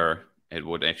ver, it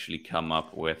would actually come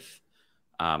up with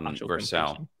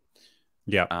Vercel.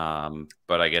 Yeah.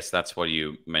 But I guess that's what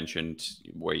you mentioned,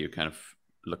 where you kind of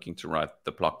looking to write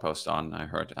the blog post on. I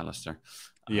heard, Alistair.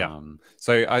 Yeah.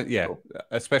 Cool.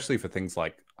 Especially for things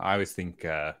like, I always think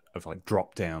of like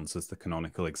drop downs as the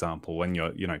canonical example when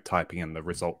you're, typing and the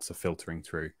results are filtering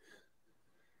through.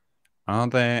 Are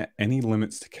there any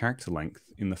limits to character length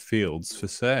in the fields for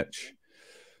search?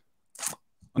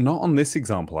 Not on this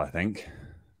example, I think.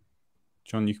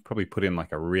 John, you could probably put in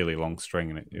like a really long string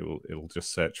and it'll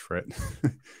just search for it.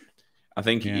 I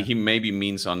think he maybe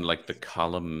means on like the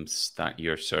columns that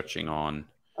you're searching on.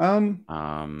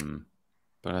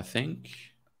 But I think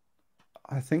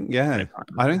yeah.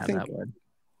 I don't think.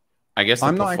 I guess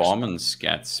the performance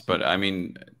gets, but I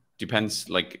mean, depends.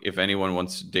 Like if anyone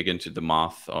wants to dig into the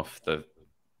math of the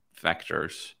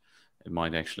vectors, it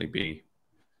might actually be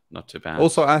not too bad.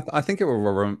 Also, I think it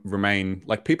will remain,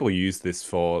 like, people use this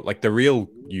for, like, the real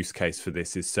use case for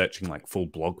this is searching like full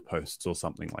blog posts or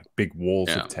something, like big walls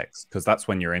of text, because that's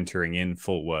when you're entering in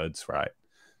full words, right?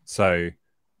 So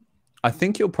I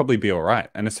think you'll probably be all right.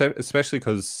 And especially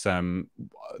because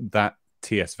that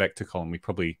TS vector column,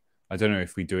 I don't know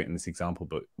if we do it in this example,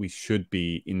 but we should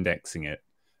be indexing it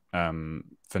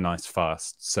for nice,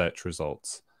 fast search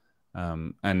results.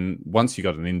 And once you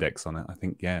got an index on it, I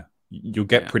think, you'll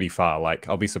get pretty far. Like,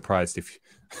 I'll be surprised if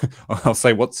I'll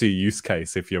say, what's your use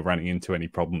case if you're running into any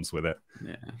problems with it?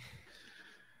 Yeah.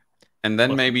 And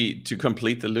then maybe to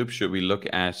complete the loop, should we look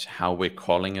at how we're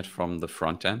calling it from the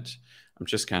front end? I'm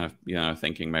just kind of,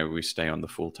 thinking maybe we stay on the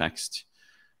full text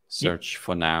search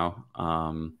for now.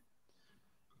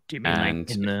 Do you mean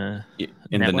like in the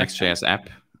Next.js app?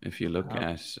 If you look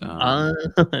at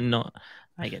not,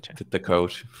 I get you. The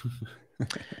code.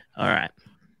 All right.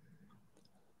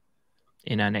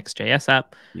 In our Next.js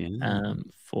app,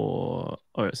 or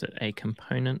is it a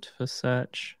component for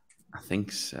search? I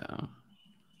think so.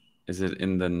 Is it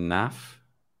in the nav?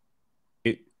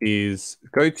 It is.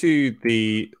 Go to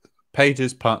the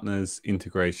Pages, Partners,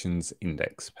 Integrations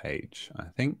Index page, I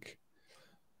think.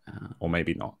 Or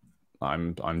maybe not.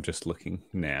 I'm just looking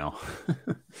now.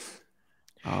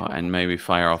 And maybe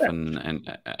fire off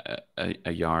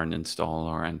a yarn install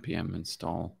or npm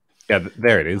install. Yeah,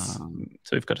 there it is.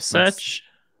 So we've got a search,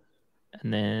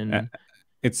 and then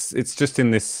it's just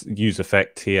in this use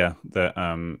effect here that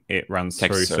it runs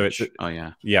text through. Search.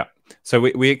 So So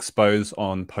we expose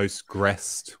on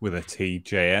Postgres with a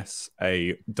TJS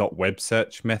a .web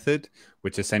search method,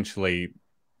 which essentially,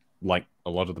 like a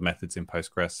lot of the methods in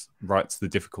Postgres, writes the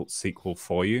difficult SQL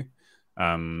for you.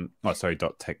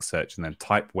 .text search and then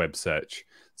type web search.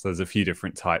 So there's a few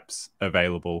different types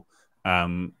available.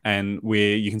 And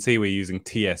you can see we're using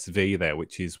TSV there,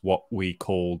 which is what we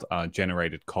called our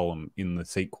generated column in the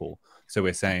SQL. So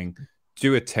we're saying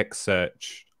do a text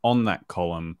search on that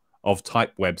column of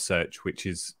type web search, which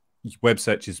is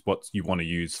what you want to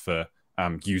use for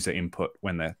user input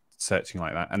when they're searching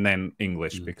like that, and then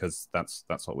English because that's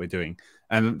what we're doing,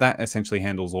 and that essentially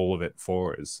handles all of it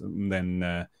for us. And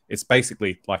then it's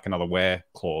basically like another where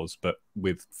clause, but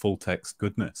with full text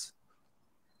goodness.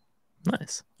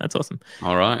 Nice, that's awesome.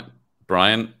 All right,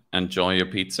 Brian, enjoy your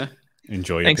pizza.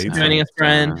 Enjoy your pizza. Thanks for joining us,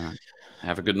 Brian.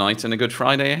 Have a good night and a good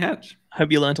Friday ahead.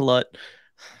 Hope you learned a lot.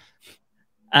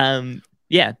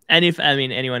 Yeah, and if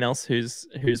anyone else who's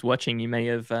watching, you may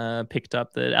have picked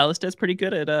up that Alistair's pretty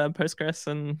good at Postgres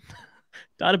and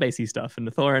databasey stuff,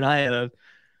 and Thor and I are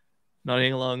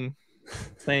nodding along,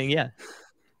 saying, "Yeah,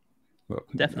 well,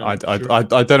 definitely."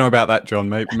 I don't know about that, John.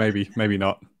 Maybe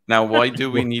not. Now, why do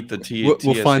we need the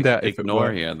we'll find out if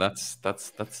ignore here? That's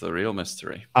the real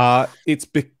mystery. It's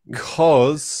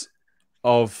because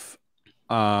of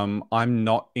I'm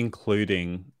not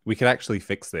including. We could actually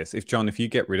fix this if you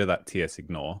get rid of that TS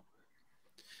ignore.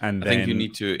 And I think you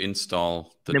need to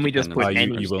install the then we just put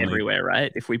dependency. any you will need- everywhere,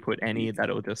 right? If we put any,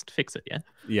 that'll just fix it, yeah?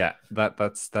 Yeah,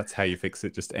 that's how you fix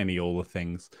it. Just any, all the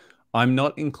things. I'm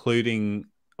not including,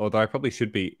 although I probably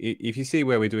should be. If you see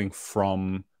where we're doing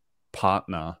from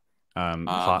partner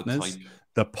partners,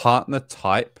 the partner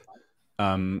type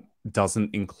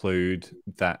doesn't include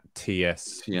that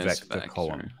TS vector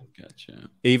column. Gotcha.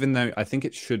 Even though I think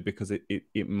it should, because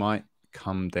it might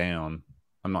come down.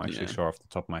 I'm not actually sure off the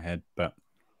top of my head, but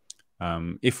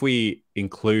if we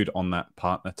include on that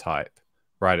partner type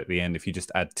right at the end, if you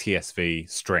just add TSV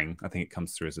string, I think it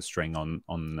comes through as a string on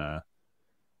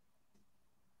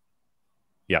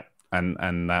yeah,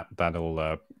 and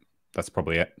that'll that's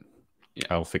probably it. Yeah,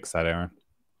 I'll fix that error.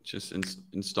 Just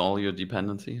install your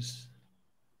dependencies.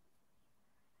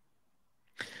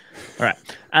 All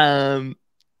right.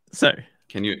 So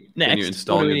Can you next,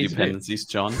 install what do we your need to do? dependencies,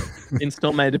 John?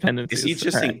 install my dependencies. Is he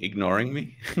just All right. ignoring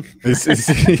me?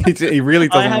 He really I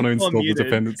doesn't have want to install the muted.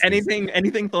 dependencies.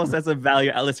 Anything Thor says of value,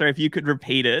 Alistair, if you could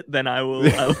repeat it, then I will.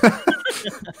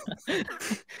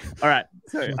 All right.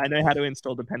 So I know how to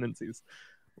install dependencies.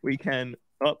 We can.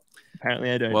 Oh,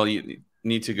 apparently I don't. Well, you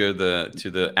need to go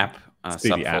to the app See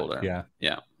the app, subfolder.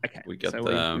 yeah. Okay. We got so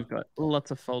we've got lots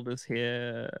of folders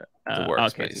here.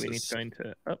 Okay, so we need to go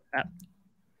into app.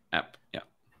 Yeah.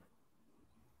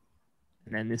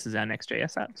 And then this is our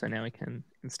Next.js app. So now we can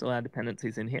install our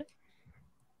dependencies in here.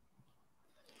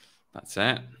 That's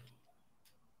it.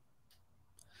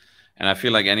 And I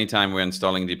feel like anytime we're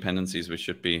installing dependencies, we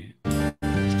should be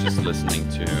just listening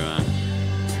to.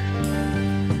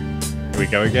 Here we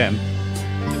go again.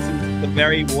 This is the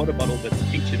very water bottle that's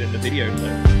featured in the video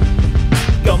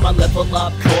clip. Got my level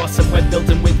up course and we're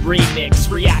building with Remix,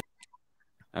 React.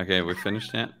 Okay, we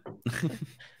finished that.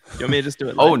 You want me to just do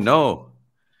it? Oh live? no!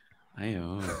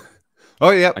 Ayo.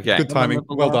 Oh yeah, Okay. good timing.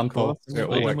 Level Well up done, course Paul. and It all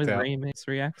building worked with out. Remix,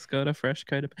 React, got a fresh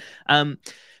code.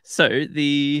 So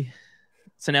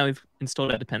now we've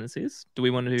installed our dependencies. Do we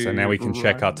want to? So now we can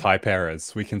check our type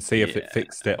errors. We can see if it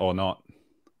fixed it or not.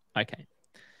 Okay.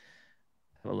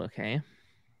 Have a look, hey.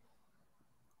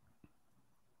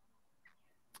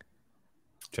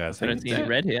 Jazz. I don't see any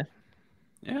red here.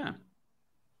 Yeah.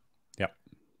 Yep.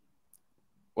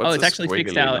 What's it's the actually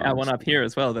fixed squiggly our lines? one up here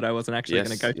as well that I wasn't actually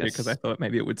going to go through Yes. because I thought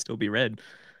maybe it would still be red.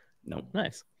 No.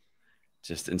 Nice.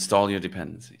 Just install your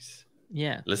dependencies.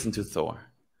 Yeah. Listen to Thor.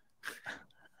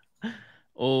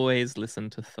 Always listen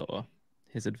to Thor.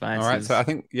 His advice. All right. is... So I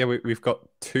think we've got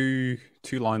two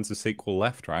lines of SQL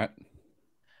left, right?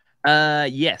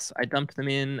 Yes, I dumped them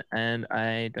in and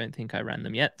I don't think I ran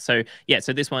them yet. So yeah,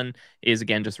 so this one is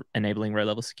again just enabling row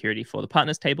level security for the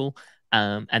partners table.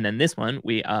 And then this one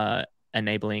we are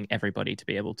enabling everybody to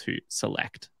be able to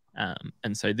select.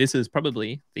 And so this is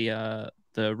probably the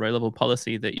row level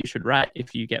policy that you should write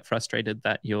if you get frustrated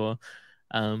that you're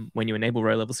when you enable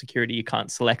row level security, you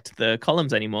can't select the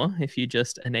columns anymore. If you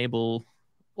just enable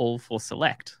all for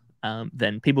select,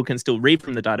 then people can still read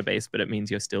from the database, but it means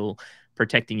you're still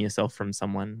protecting yourself from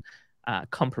someone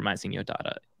compromising your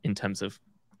data in terms of,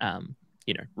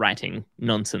 writing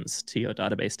nonsense to your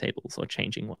database tables or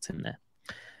changing what's in there.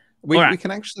 We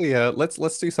can actually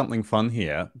let's do something fun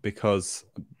here, because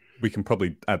we can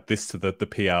probably add this to the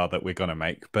PR that we're going to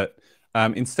make. But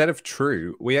instead of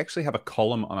true, we actually have a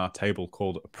column on our table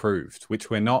called approved, which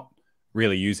we're not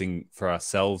really using for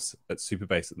ourselves at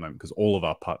Superbase at the moment because all of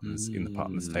our partners in the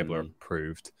partners table are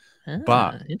approved.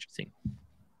 But interesting.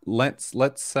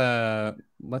 Let's have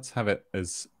it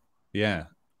as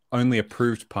only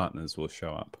approved partners will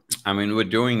show up. I mean, we're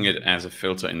doing it as a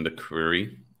filter in the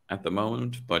query at the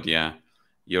moment, but yeah,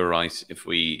 you're right. If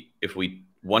we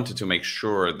wanted to make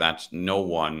sure that no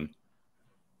one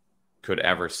could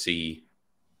ever see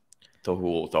the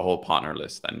whole partner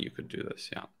list, then you could do this.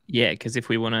 Yeah, because if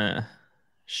we want to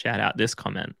shout out this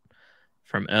comment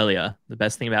from earlier, the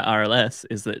best thing about RLS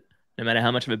is that no matter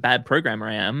how much of a bad programmer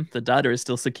I am, the data is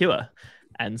still secure.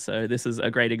 And so this is a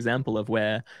great example of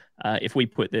where if we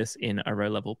put this in a row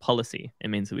level policy, it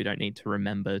means that we don't need to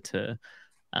remember to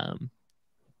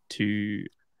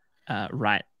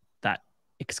write that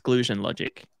exclusion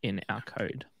logic in our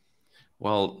code.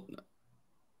 Well,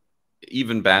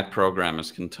 even bad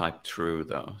programmers can type true,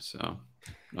 though, so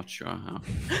not sure how.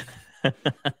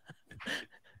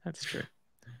 That's true.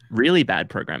 Really bad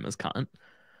programmers can't.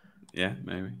 Yeah,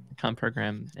 maybe. Can't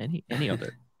program any of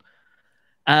it.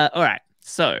 All right.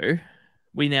 So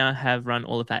we now have run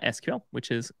all of that SQL,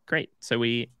 which is great. So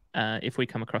we, if we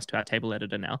come across to our table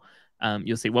editor now,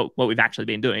 you'll see what we've actually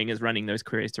been doing is running those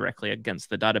queries directly against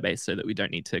the database so that we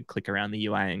don't need to click around the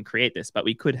UI and create this. But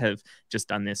we could have just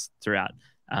done this throughout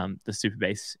the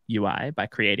Superbase UI by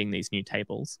creating these new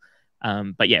tables.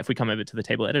 But yeah, if we come over to the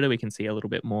table editor, we can see a little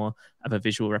bit more of a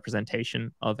visual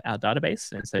representation of our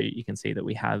database. And so you can see that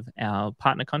we have our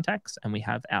partner contacts and we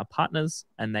have our partners,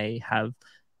 and they have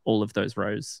all of those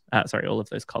rows, all of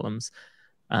those columns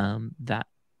that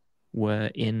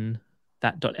were in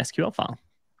that .sql file.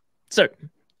 So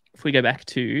if we go back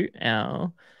to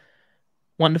our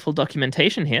wonderful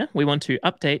documentation here, we want to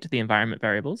update the environment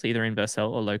variables either in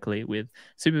Vercel or locally with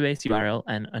Supabase URL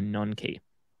and a non-key.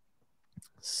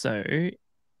 So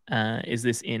this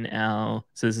is in our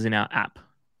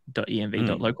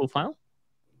app.env.local file.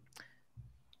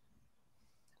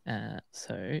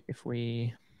 So if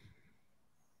we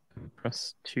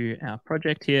cross to our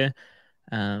project here,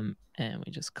 and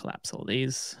we just collapse all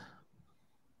these.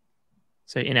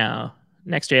 So in our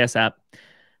Next.js app,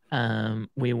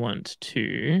 we want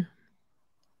to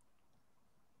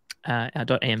our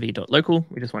 .env.local.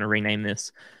 We just want to rename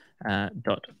this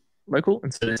 .local.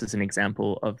 And so this is an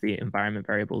example of the environment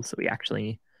variables that we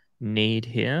actually need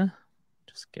here.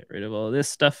 Just get rid of all of this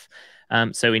stuff.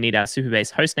 So we need our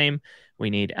Supabase hostname, we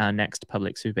need our next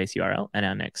public Supabase URL, and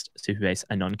our next Supabase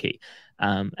anon key.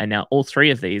 And now all three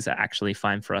of these are actually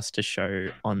fine for us to show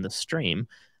on the stream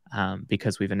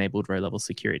because we've enabled row level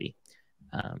security.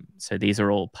 So these are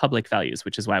all public values,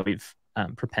 which is why we've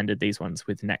prepended these ones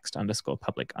with next _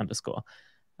 public _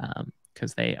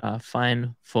 because they are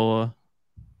fine for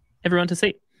everyone to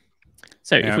see.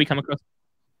 So if we come across...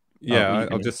 Yeah,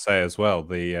 I'll just say as well,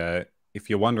 if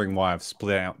you're wondering why I've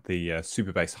split out the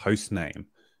Supabase host name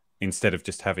instead of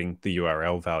just having the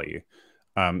URL value,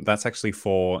 that's actually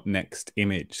for next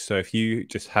image. So if you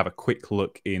just have a quick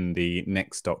look in the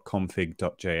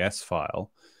next.config.js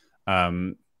file,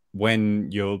 when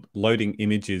you're loading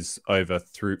images over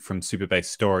from Supabase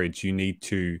storage, you need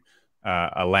to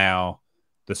allow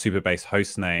the Supabase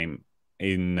hostname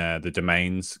in the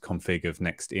domains config of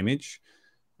next image.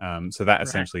 So that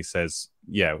essentially says,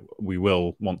 yeah, we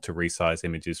will want to resize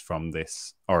images from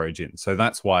this origin. So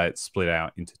that's why it's split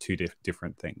out into two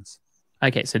different things.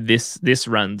 Okay, so this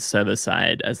runs server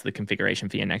side as the configuration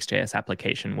for your Next.js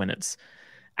application when it's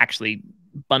actually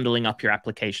bundling up your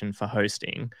application for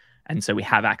hosting. And so we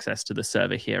have access to the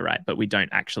server here, right? But we don't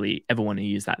actually ever want to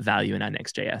use that value in our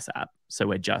Next.js app. So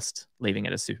we're just leaving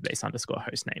it as Supabase _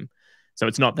 hostname. So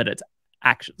it's not that it's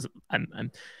actually...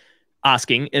 I'm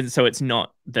asking, and so it's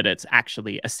not that it's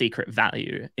actually a secret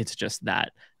value. It's just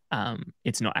that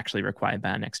it's not actually required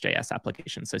by our Next.js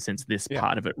application. So since this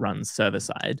part of it runs server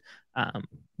side,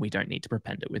 we don't need to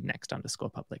prepend it with next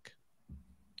 _ public.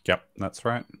 Yep, that's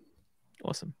right.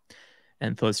 Awesome.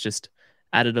 And Thor's just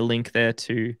added a link there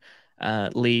to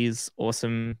Lee's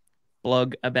awesome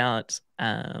blog about.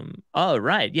 Oh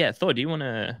right, yeah. Thor, do you want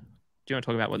to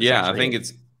talk about what? This I think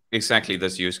it's exactly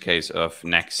this use case of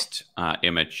next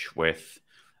image with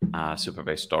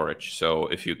Supabase storage. So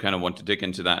if you kind of want to dig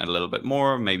into that a little bit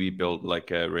more, maybe build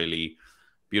like a really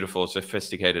beautiful,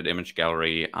 sophisticated image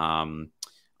gallery,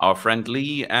 our friend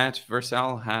Lee at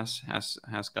Vercel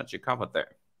has got you covered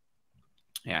there.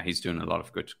 Yeah, he's doing a lot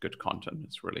of good content.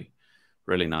 It's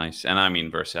really nice. And I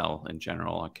mean, Vercel in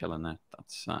general are killing it.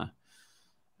 That's a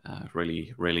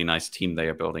really nice team they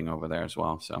are building over there as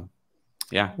well. So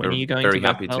yeah, when we're are you going very to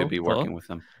happy to be working with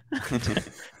them.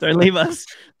 Don't leave us.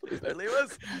 Please don't leave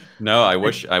us. No, I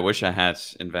wish I had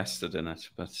invested in it,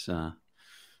 but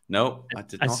no, I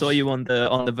did not. I saw you on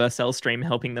the Vercel stream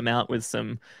helping them out with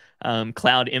some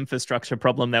cloud infrastructure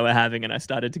problem they were having, and I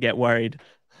started to get worried.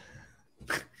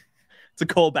 It's a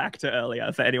callback to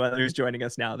earlier for anyone who's joining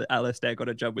us now that Alistair got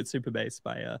a job with Supabase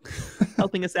by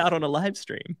helping us out on a live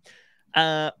stream.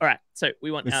 All right, so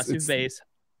we want our Supabase.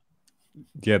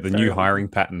 Yeah, the new hiring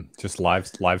pattern, just live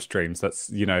streams.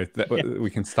 That's, we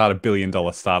can start $1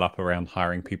 billion startup around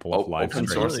hiring people off live open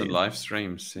streams. source and live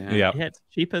streams. Yeah, it's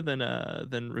cheaper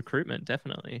than recruitment,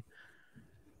 definitely.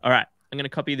 All right, I'm going to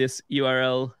copy this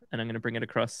URL and I'm going to bring it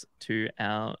across to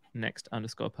our next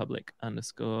 _ public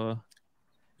 _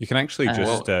 You can actually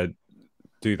just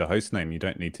do the host name. You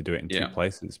don't need to do it in two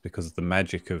places because of the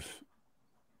magic of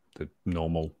the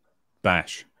normal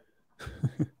bash.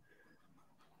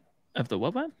 Of the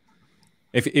what one?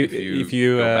 If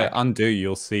you undo,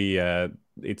 you'll see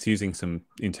it's using some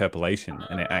interpolation,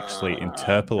 and it actually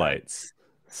interpolates.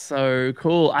 So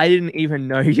cool! I didn't even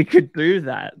know you could do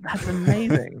that. That's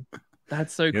amazing.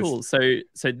 That's so cool. So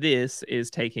this is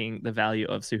taking the value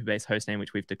of Supabase hostname,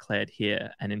 which we've declared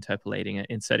here, and interpolating it,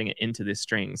 inserting it into this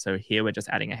string. So here we're just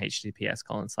adding a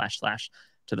HTTPS :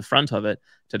 / to the front of it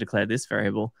to declare this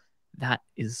variable. That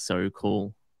is so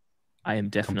cool. I am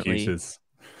definitely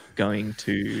going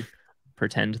to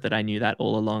pretend that I knew that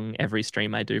all along every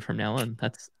stream I do from now on.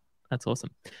 That's That's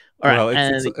awesome. All right, Well,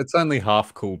 and it's only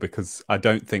half cool because I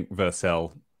don't think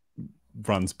Vercel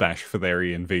runs bash for their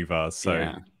E and V vars. So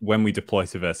Yeah. when we deploy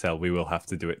to Vercel, we will have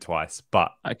to do it twice.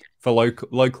 But okay, for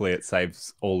locally, it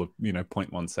saves all of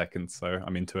 0.1 seconds. So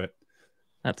I'm into it.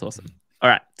 that's awesome. All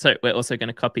right, so we're also going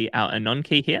to copy our anon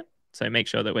key here. So make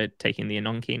sure that we're taking the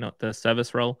anon key, not the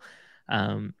service role.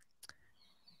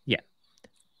 Yeah.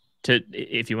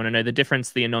 If you want to know the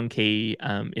difference, the anon key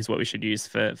is what we should use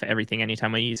for everything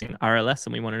anytime we're using RLS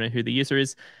and we want to know who the user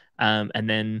is. And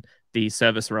then the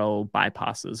service role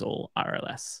bypasses all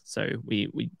RLS. So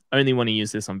we only want to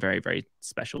use this on very, very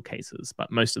special cases,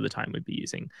 but most of the time we'd be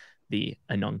using the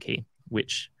anon key,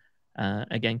 which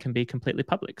again can be completely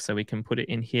public. So we can put it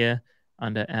in here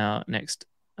under our next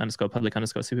 _public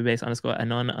 _superbase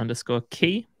 _anon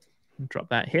 _key. Drop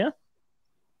that here.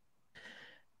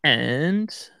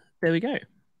 And there we go.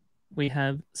 We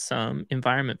have some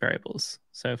environment variables.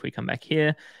 So if we come back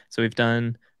here, so we've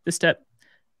done this step.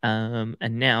 And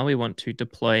now we want to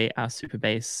deploy our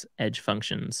Superbase edge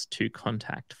functions to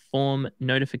contact form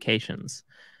notifications.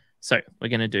 So we're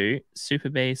going to do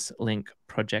Superbase link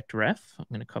project ref. I'm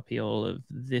going to copy all of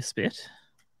this bit.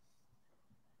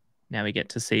 Now we get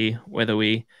to see whether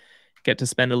we get to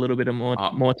spend a little bit of more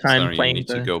time sorry, playing. You need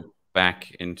to go back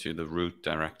into the root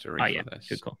directory for this.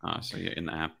 Good call. So you're in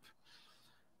the app.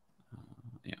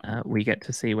 We get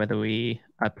to see whether we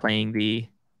are playing the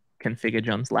configure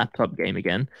John's laptop game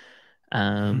again.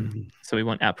 So we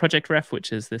want our project ref,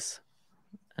 which is this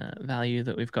value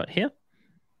that we've got here.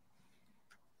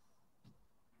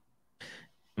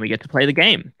 We get to play the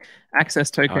game.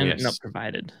 Access token not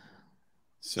provided.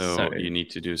 So you need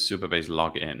to do Superbase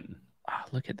login. Oh,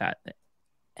 look at that.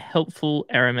 Helpful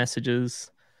error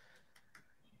messages.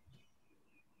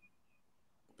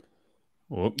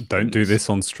 Well, don't do this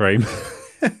on stream.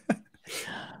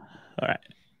 All right.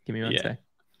 Give me one sec.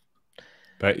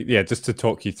 But yeah, just to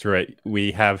talk you through it,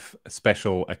 we have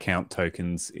special account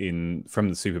tokens from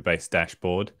the Superbase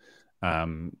dashboard,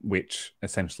 which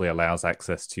essentially allows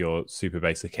access to your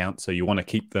Superbase account. So you want to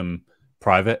keep them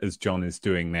private, as John is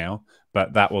doing now,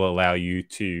 but that will allow you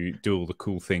to do all the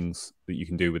cool things that you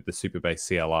can do with the Superbase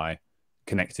CLI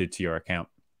connected to your account.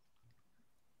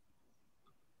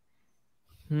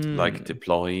 Like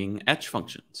deploying edge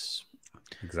functions.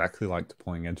 Exactly like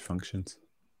deploying edge functions.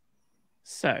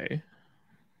 So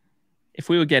if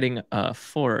we were getting a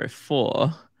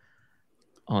 404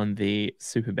 on the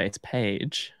Superbase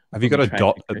page. Have you got a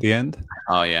dot at the end?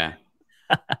 Oh, yeah.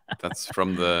 That's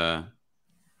from the...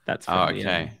 That's from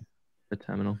the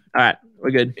terminal. All right,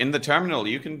 we're good. In the terminal,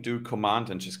 you can do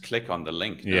command and just click on the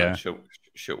link. Yeah. It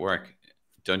should work.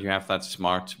 Don't you have that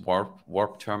smart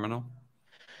warp terminal?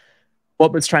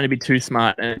 Warp was trying to be too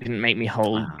smart and it didn't make me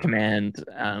hold command,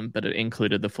 but it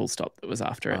included the full stop that was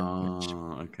after it.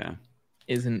 Oh, okay.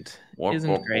 Isn't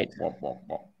great.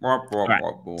 Right.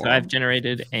 So I've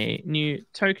generated a new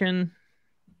token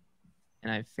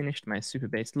and I've finished my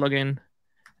Superbase login.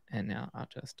 And now I'll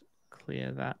just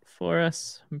clear that for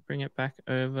us and bring it back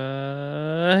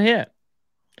over here.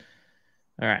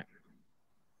 All right.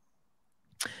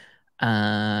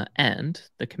 And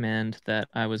the command that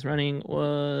I was running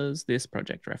was this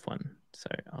project ref one. So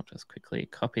I'll just quickly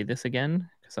copy this again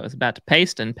because I was about to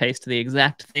paste the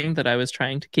exact thing that I was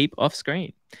trying to keep off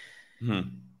screen. Hmm.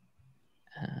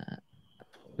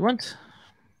 We want.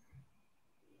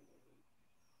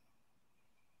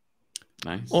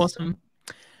 Nice. Awesome.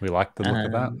 We like the look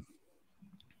of that.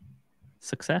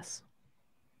 Success.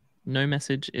 No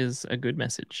message is a good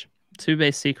message. Two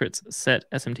base secrets set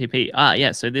SMTP.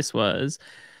 Yeah. So this was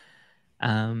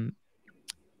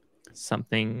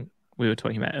something we were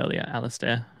talking about earlier,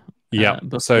 Alistair. Yeah.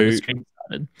 So the stream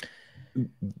started.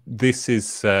 This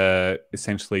is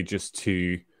essentially just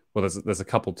to, well, there's a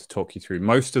couple to talk you through.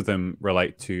 Most of them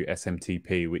relate to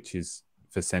SMTP, which is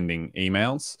for sending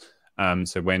emails.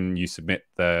 So when you submit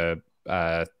the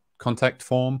contact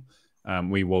form,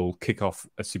 we will kick off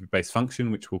a Superbase function,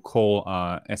 which will call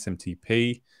our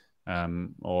SMTP,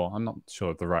 or I'm not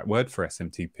sure of the right word for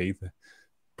SMTP, the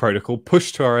protocol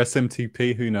push to our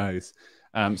SMTP, who knows?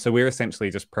 So we're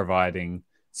essentially just providing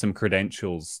some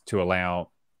credentials to allow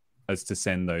us to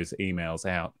send those emails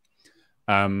out.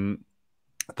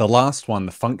 The last one,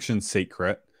 the function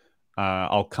secret,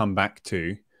 I'll come back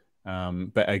to.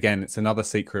 But again, it's another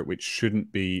secret which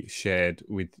shouldn't be shared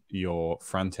with your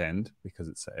front end because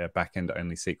it's a back end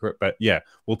only secret. But yeah,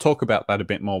 we'll talk about that a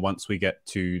bit more once we get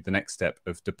to the next step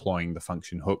of deploying the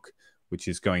function hook, which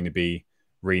is going to be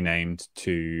renamed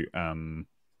to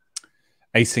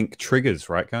async triggers,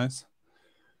 right, guys?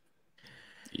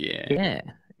 Yeah.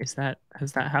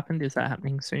 has that happened? Is that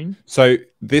happening soon? So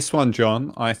this one,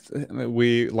 John,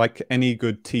 we like any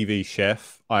good TV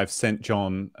chef. I've sent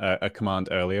John a command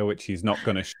earlier, which he's not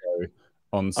going to show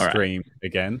on All right. stream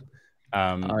again.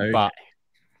 Okay. But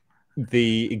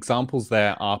the examples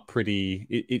there are pretty.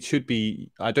 It should be.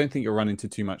 I don't think you'll run into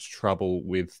too much trouble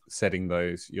with setting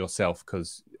those yourself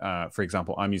because, for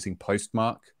example, I'm using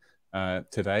Postmark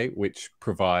today, which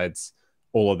provides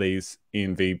all of these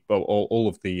ENV, all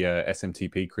of the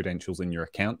SMTP credentials in your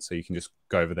account. So you can just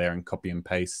go over there and copy and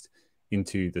paste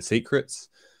into the secrets.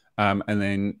 And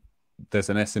then there's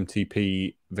an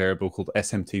SMTP variable called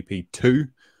SMTP2,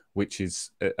 which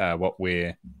is what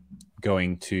we're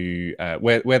going to,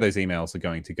 where those emails are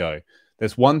going to go.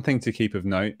 There's one thing to keep of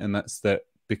note, and that's that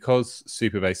because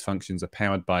Supabase functions are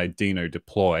powered by Dino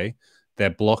deploy, they're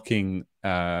blocking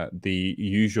the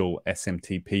usual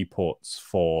SMTP ports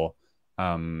for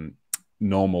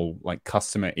normal like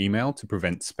customer email to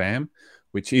prevent spam,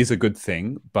 which is a good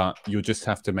thing, but you'll just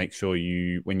have to make sure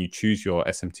when you choose your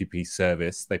SMTP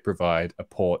service, they provide a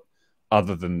port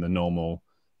other than the normal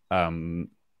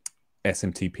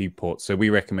SMTP port. So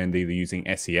we recommend either using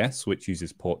SES, which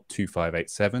uses port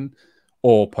 2587,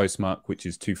 or Postmark, which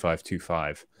is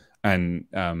 2525, and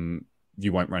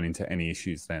you won't run into any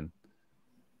issues then.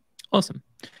 Awesome.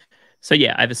 So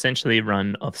yeah, I've essentially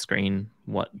run off screen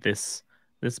what this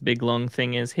big long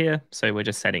thing is here. So we're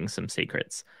just setting some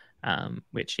secrets,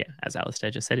 which, yeah, as Alistair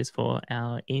just said, is for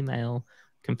our email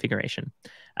configuration.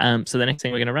 So the next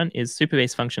thing we're going to run is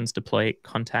Supabase functions deploy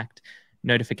contact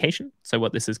notification. So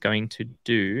what this is going to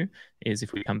do is,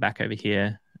 if we come back over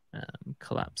here,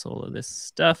 collapse all of this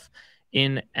stuff,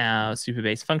 in our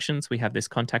Supabase functions, we have this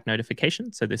contact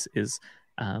notification. So this is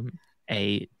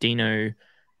a Dino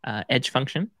edge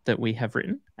function that we have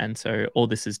written. And so all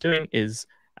this is doing is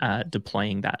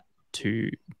deploying that to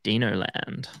Dino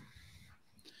land.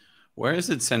 Where is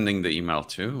it sending the email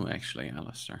to, actually,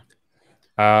 Alistair?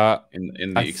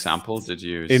 In the example, did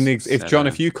you?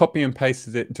 If you copy and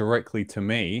pasted it directly to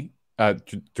me,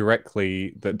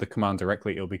 directly the command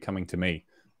directly, it'll be coming to me.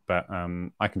 But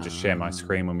I can just share my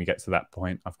screen when we get to that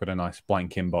point. I've got a nice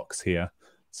blank inbox here,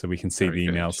 so we can see the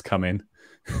emails come in.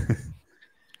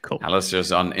 Cool.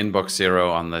 Alistair's on inbox 0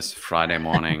 on this Friday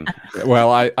morning.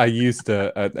 Well, I used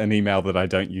an email that I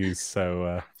don't use,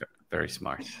 so very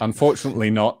smart.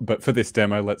 Unfortunately not, but for this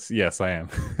demo, yes, I am.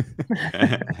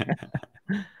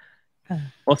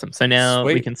 Awesome. So now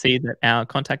Sweet. we can see that our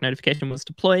contact notification was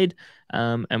deployed,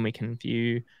 and we can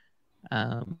view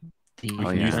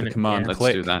use the command Let's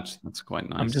click. do that. That's quite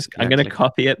nice. I'm going to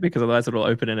copy it because otherwise it will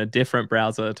open in a different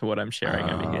browser to what I'm sharing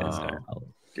over here. So I'll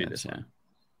do this one.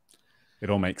 It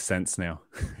all makes sense now.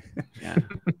 Yeah.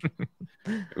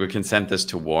 We can send this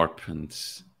to Warp and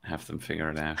have them figure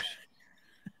it out.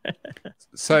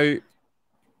 So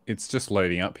it's just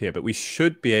loading up here, but we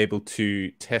should be able to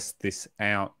test this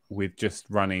out with just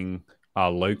running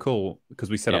our local, because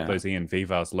we set up those env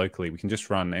vars locally. We can just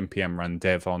run npm run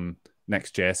dev on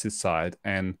Next.js's side,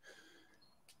 and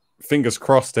fingers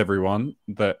crossed, everyone,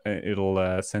 that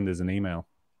it'll send us an email.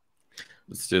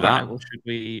 Let's do that. Right, well,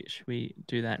 should we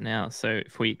do that now? So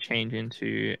if we change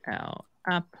into our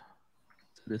app,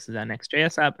 so this is our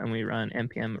Next.js app, and we run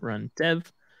npm run dev,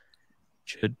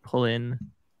 should pull in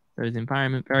those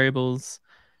environment variables.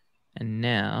 And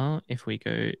now if we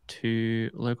go to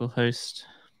localhost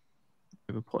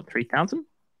over port 3000,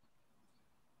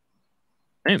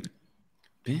 boom.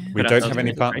 We don't have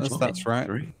any partners, that's right.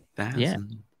 3,000. Yeah.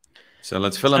 So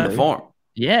let's fill in the form.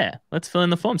 Yeah, let's fill in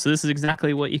the form. So this is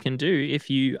exactly what you can do if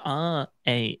you are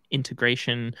a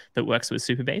integration that works with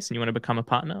Supabase and you want to become a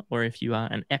partner, or if you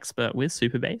are an expert with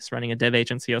Supabase, running a dev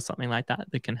agency or something like that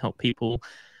that can help people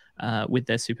with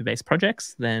their Supabase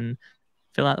projects, then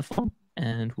fill out the form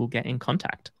and we'll get in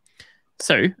contact.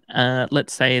 So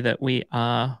let's say that we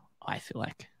are, I feel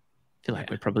like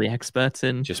we're probably experts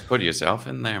in. Just put yourself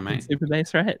in there, mate.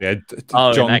 Superbase, right? Yeah,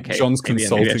 John's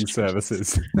consulting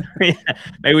services. Yeah,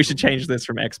 maybe we should change this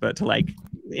from expert to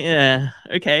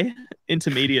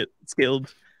intermediate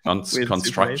skilled.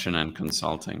 Construction and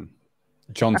consulting.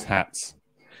 John's hats.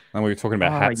 And we were talking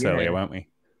about hats earlier, weren't we?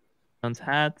 John's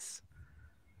hats.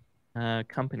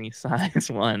 Company size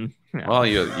 1. No. Well,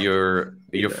 you're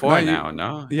 4 now,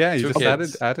 no? Yeah, you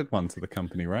just added one to the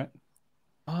company, right?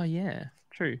 Oh yeah,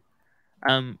 true.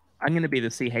 I'm going to be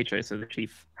the CHO, so the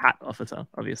Chief Hat Officer,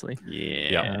 obviously.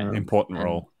 Yeah. Important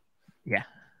role. Yeah.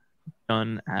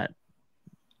 John at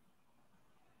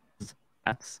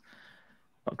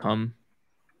hats.com.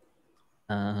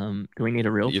 Do we need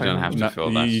a real phone You don't have number? to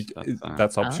fill that.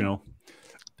 That's optional.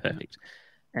 Perfect.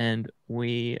 and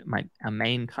our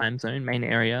main time zone, main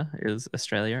area is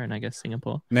Australia and I guess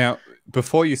Singapore. Now,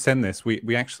 before you send this,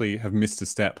 we actually have missed a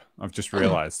step. I've just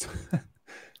realized.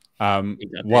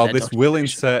 While this will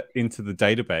insert into the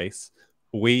database,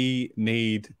 we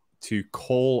need to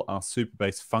call our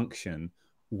Superbase function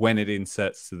when it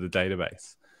inserts to the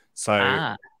database. So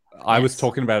I was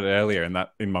talking about it earlier, and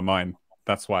that in my mind,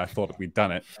 that's why I thought we'd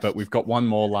done it. But we've got one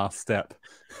more last step.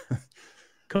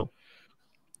 Cool.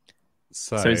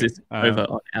 So is this over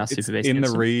on our Superbase in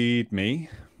instance? the README?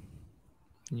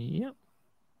 Yep.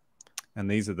 And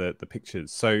these are the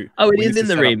pictures. So it is in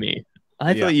the README.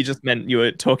 I thought you just meant you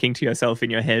were talking to yourself in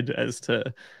your head as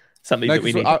to something that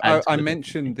we need to add. I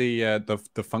mentioned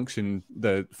the function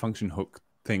hook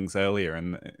things earlier,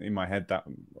 and in my head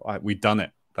we'd done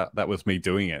it. That was me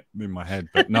doing it in my head,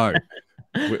 but no,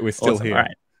 we're still here. All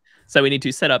right. So we need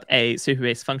to set up a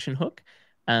Superbase function hook.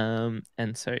 And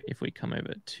so if we come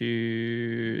over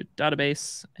to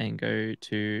database and go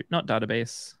to not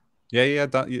database.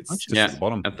 It's just at the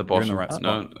bottom. At the bottom. You're in the right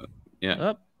spot.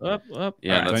 Up.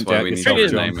 Yeah, right. that's why we need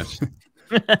to name it.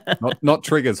 not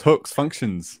triggers, hooks,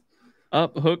 functions.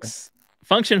 Hooks,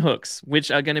 function hooks,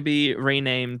 which are going to be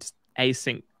renamed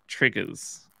async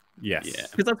triggers. Yes.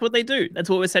 Because that's what they do. That's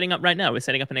what we're setting up right now. We're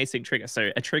setting up an async trigger.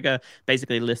 So a trigger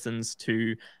basically listens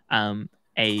to a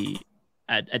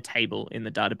table in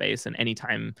the database, and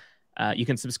anytime you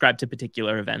can subscribe to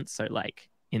particular events. So like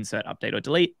insert, update, or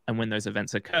delete. And when those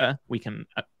events occur, we can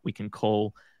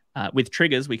call with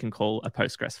triggers. We can call a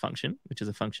Postgres function, which is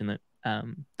a function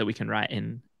that we can write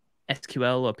in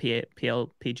SQL or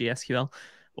PGSQL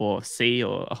or C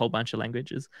or a whole bunch of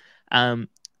languages. And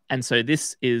so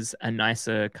this is a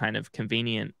nicer kind of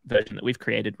convenient version that we've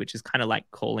created, which is kind of like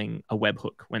calling a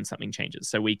webhook when something changes.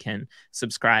 So we can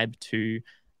subscribe to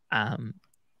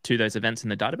those events in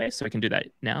the database. So we can do that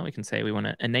now. We can say we want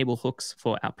to enable hooks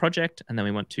for our project, and then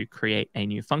we want to create a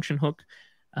new function hook.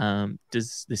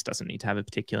 This doesn't need to have a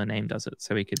particular name, does it?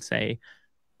 So we could say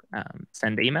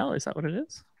send email. Is that what it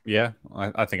is? Yeah,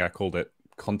 I think I called it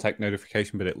contact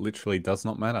notification, but it literally does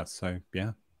not matter. So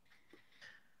yeah.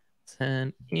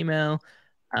 Send email,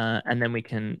 and then we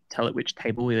can tell it which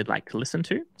table we would like to listen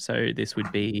to. So this would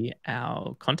be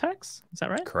our contacts. Is that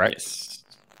right? Correct. Yes.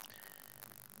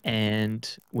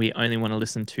 And we only want to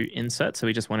listen to insert. So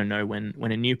we just want to know when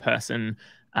a new person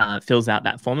fills out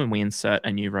that form and we insert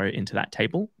a new row into that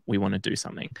table, we want to do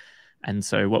something. And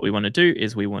so what we want to do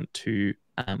is we want to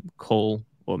call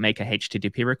or make a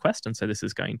HTTP request. And so this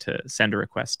is going to send a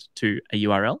request to a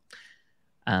URL.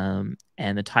 And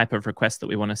the type of request that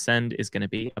we want to send is going to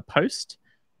be a post,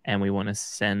 and we want to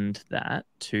send that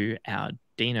to our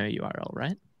Dino URL,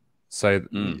 right? So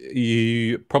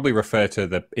you probably refer to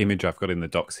the image I've got in the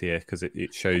docs here because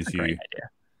it shows you.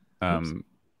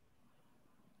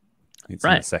 It's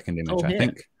in the second image, I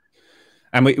think.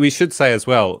 And we should say as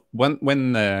well, when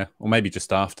or maybe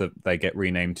just after they get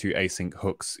renamed to async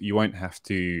hooks, you won't have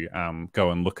to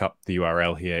go and look up the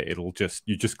URL here.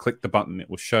 You just click the button. It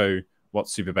will show what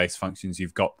Superbase functions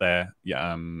you've got there,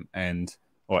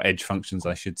 or edge functions,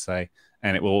 I should say,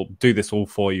 and it will do this all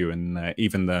for you, and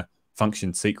even the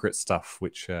function secret stuff,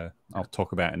 which I'll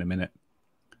talk about in a minute.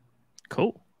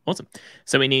 Cool, awesome.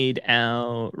 So we need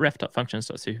our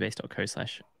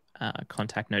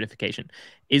ref.functions.superbase.co/contact notification.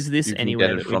 Is this anywhere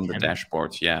get it that from we the can...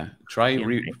 dashboards? Yeah, try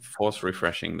force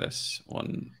refreshing this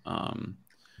one.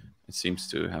 It seems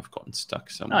to have gotten stuck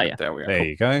somewhere. Oh, yeah. There we are. There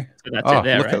you go. So that's it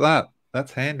there, look right? at that.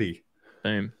 That's handy.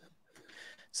 Boom.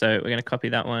 So we're going to copy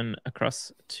that one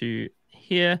across to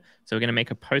here. So we're going to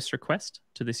make a post request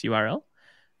to this URL.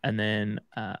 And then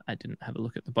I didn't have a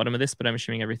look at the bottom of this, but I'm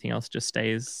assuming everything else just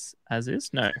stays as is.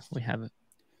 No, we have...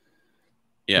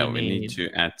 Yeah, we need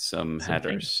to add some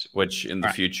headers, which in the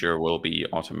future will be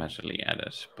automatically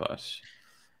added. But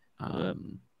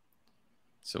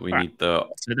so we need the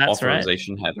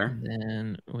authorization header. And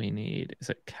then we need, is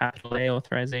it capital A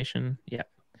authorization? Yeah.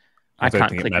 I don't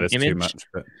think it matters too much,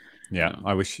 but yeah,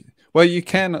 I wish. Well, you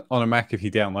can on a Mac if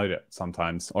you download it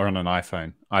sometimes, or on an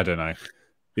iPhone. I don't know.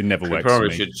 It never works.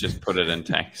 Probably should just put it in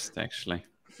text, actually.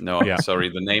 No, sorry,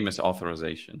 the name is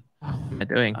authorization. What am I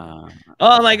doing? Oh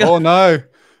my god! Oh no!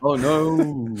 Oh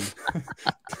no!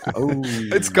 Oh,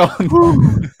 it's gone.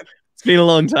 It's been a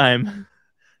long time.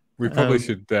 We probably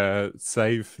should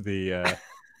save the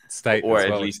state, or as at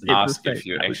well. least ask if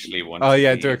you actually want. Oh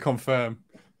yeah, do a confirm.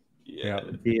 Yeah,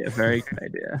 that'd be a very good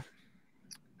idea.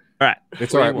 All right,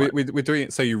 it's all right. We're doing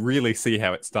it so you really see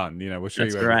how it's done. You know, we'll show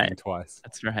you everything twice.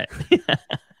 That's right.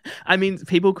 I mean,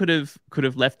 people could have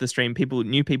left the stream.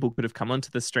 New people could have come onto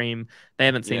the stream. They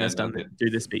haven't seen us do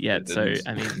this bit yet. So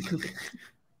I mean,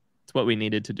 it's It's what we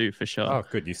needed to do for sure. Oh,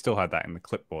 good. You still had that in the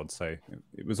clipboard, so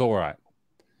it was all right.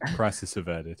 Crisis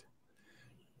averted.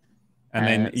 And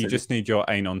then you just need your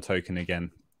anon token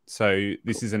again. So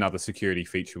this is another security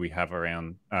feature we have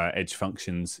around edge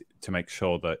functions to make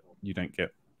sure that you don't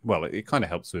get, well, it kind of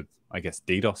helps with, I guess,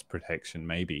 DDoS protection,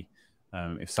 maybe.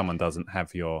 If someone doesn't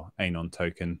have your anon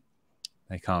token,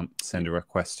 they can't send a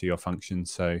request to your function.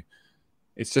 So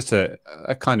it's just a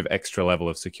kind of extra level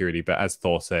of security. But as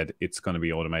Thor said, it's going to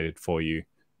be automated for you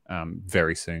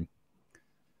very soon.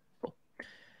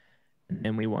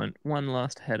 And we want one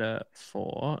last header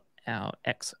for our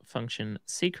X function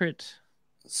secret.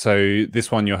 So this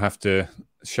one you'll have to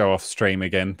show off stream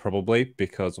again, probably,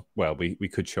 because, well, we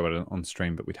could show it on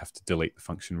stream, but we'd have to delete the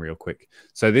function real quick.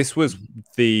 So this was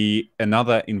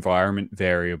another environment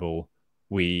variable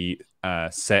we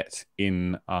set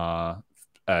in our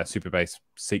Superbase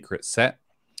secret set.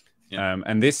 Yeah.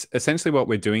 And this, essentially what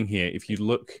we're doing here, if you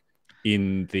look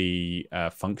in the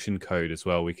function code as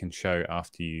well, we can show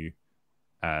after you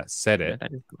set it.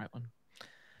 That is the right one.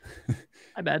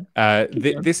 My bad.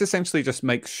 This essentially just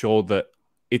makes sure that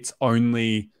it's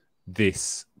only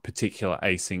this particular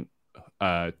async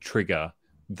trigger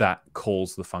that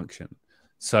calls the function.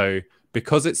 So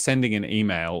because it's sending an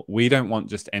email, we don't want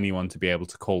just anyone to be able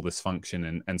to call this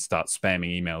function and start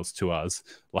spamming emails to us.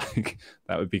 Like,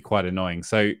 that would be quite annoying.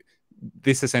 So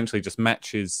this essentially just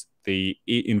matches the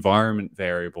environment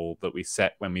variable that we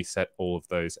set when we set all of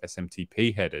those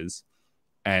SMTP headers,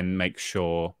 and make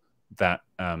sure that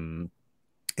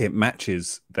it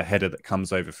matches the header that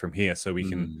comes over from here, so we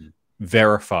can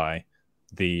verify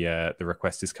the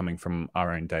request is coming from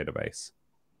our own database.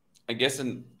 I guess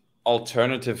an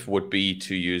alternative would be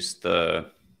to use the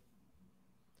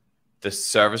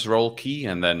service role key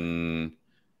and then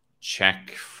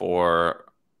check for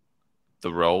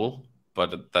the role,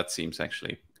 but that seems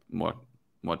actually more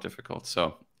difficult.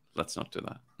 So let's not do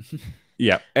that.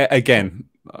 Yeah, again,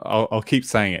 I'll keep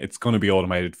saying it. It's going to be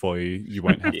automated for you. You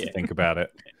won't have to think about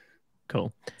it.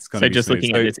 Cool. So just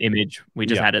looking at this image, we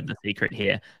just added the secret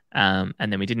here. And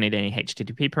then we didn't need any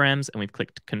HTTP params, and we've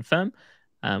clicked confirm,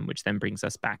 which then brings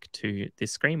us back to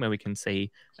this screen where we can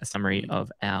see a summary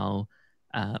of our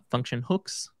function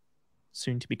hooks,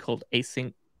 soon to be called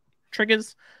async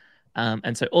triggers.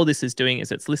 And so all this is doing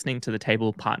is it's listening to the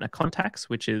table partner contacts,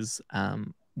 which is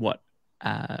what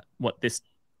this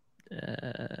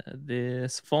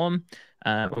form,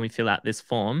 when we fill out this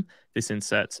form, this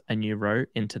inserts a new row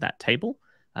into that table.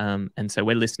 And so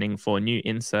we're listening for new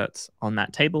inserts on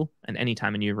that table. And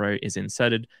anytime a new row is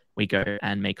inserted, we go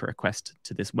and make a request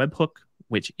to this webhook,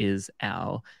 which is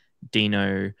our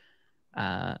Dino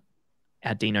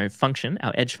function,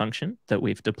 our edge function that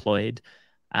we've deployed,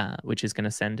 which is going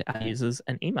to send our users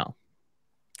an email,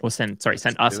 or send us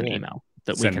an email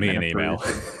that we can send me then an email.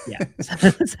 Yeah,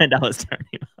 send Alistair an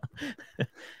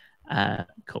email.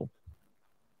 Cool.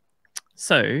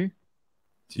 So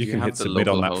you can hit submit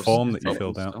on that form that you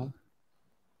filled out.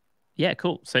 Yeah,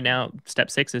 cool. So now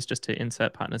step 6 is just to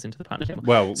insert partners into the partner table.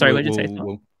 Well, sorry, what did you say,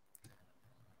 Thor?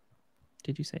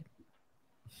 Did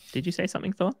you say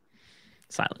something, Thor?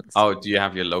 Silence. Oh, do you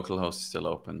have your local host still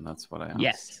open? That's what I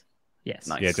asked. Yes.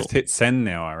 Nice. Yeah, just hit send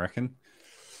now, I reckon.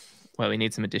 Well, we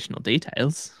need some additional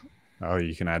details. Oh,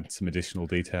 you can add some additional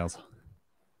details.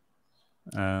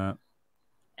 And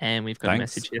we've got a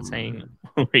message here saying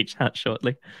we'll reach out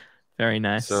shortly. Very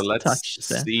nice. So let's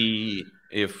see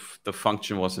if the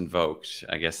function was invoked.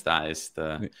 I guess that is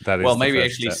well, maybe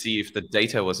actually step. See if the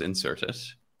data was inserted.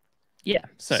 Yeah.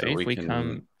 So if we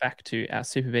come back to our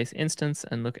Superbase instance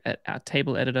and look at our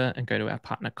table editor and go to our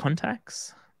partner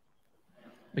contacts,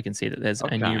 we can see that there's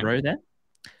a new row there.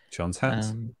 John's hat.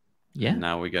 Yeah.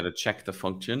 Now we got to check the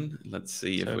function. Let's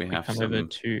see if we have some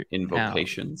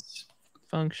invocations.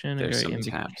 Function and go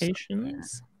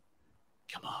invocations.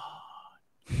 Come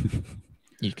on.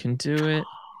 You can do it.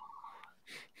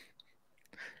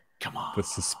 Come on. The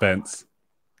suspense.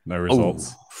 No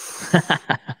results.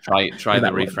 Try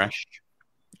the refresh.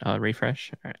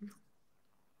 Refresh. All right.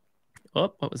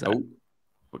 Oh, what was that? Oh,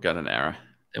 we got an error.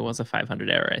 There was a 500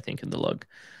 error, I think, in the log.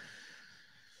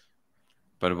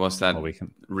 But was that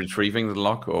retrieving the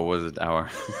log, or was it our?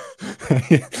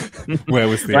 Where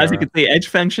was the error? As you can see, edge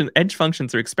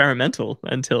functions are experimental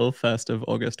until 1st of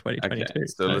August 2022. Okay,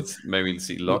 so let's maybe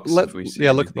see logs. Look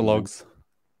at the logs.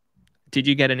 Did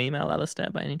you get an email, Alistair,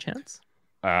 by any chance?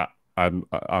 I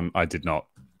did not.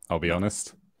 I'll be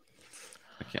honest.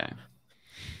 Okay.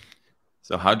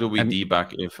 So how do we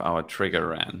debug if our trigger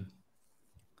ran?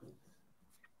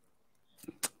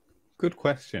 Good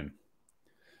question.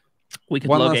 We could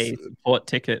log a support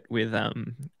ticket with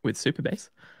Superbase.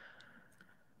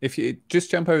 If you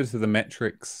just jump over to the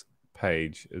metrics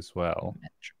page as well,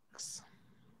 Metrics.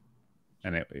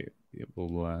 and it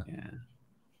will. Yeah.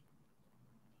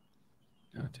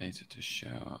 No data to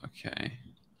show. Okay.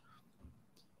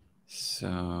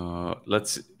 So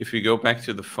if we go back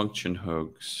to the function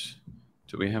hooks,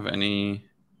 do we have any?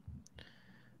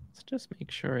 Let's just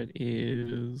make sure it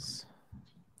is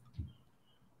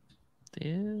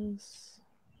this.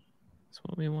 That's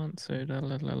what we want. So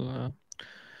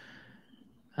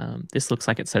this looks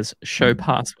like it says show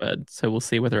password. So we'll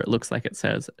see whether it looks like it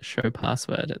says show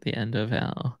password at the end of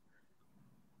our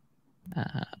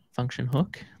function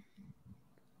hook.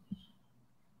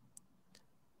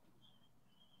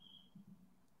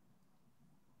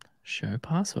 Show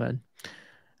password.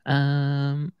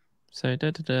 So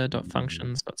dot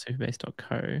functions dot superbase dot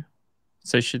co.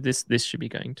 So this should be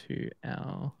going to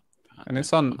our, and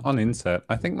it's on insert.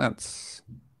 I think that's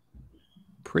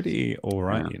pretty all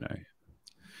right, you know.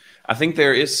 I think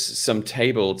there is some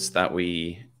tables that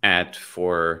we add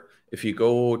for, if you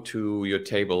go to your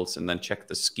tables and then check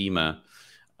the schema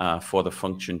for the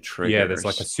function triggers. Yeah, there's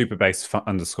like a superbase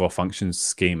underscore functions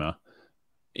schema.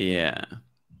 Yeah.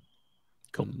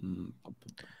 cool.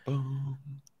 Come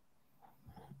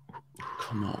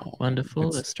on.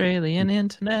 Wonderful Australian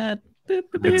internet. Boop,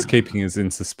 boop, It's boop. keeping us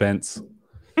in suspense.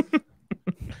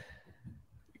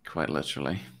 Quite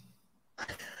literally.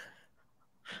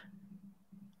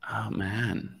 Oh,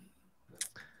 man.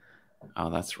 Oh,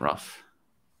 that's rough.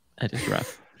 It is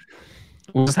rough.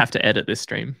 We'll just have to edit this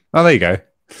stream. Oh, there you go.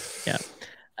 Yeah.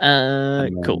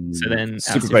 Cool. So then our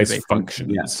Superbase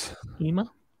functions. Schema.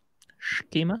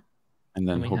 And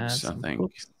then And we have hooks, I some think.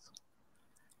 hooks.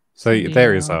 So Sending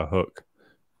there is out- our hook.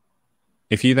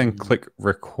 If you then click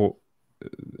record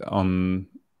on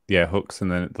hooks,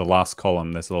 and then the last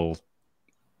column, there's a little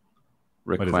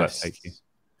Request. Where does that take you?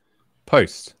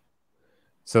 Post.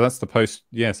 So that's the post.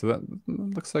 Yeah, so that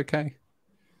looks okay.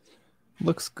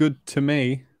 Looks good to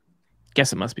me.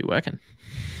 Guess it must be working.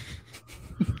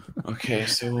 Okay,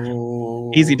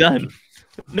 so... Easy done.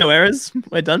 No errors.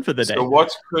 We're done for the day. So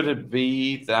what could it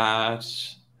be that...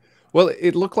 Well,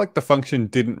 it looked like the function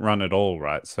didn't run at all,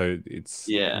 right? So it's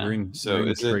Yeah. we're in Is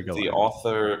it trigger the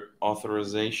land.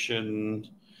 authorization?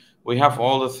 We have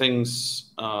all the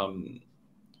things.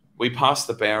 We passed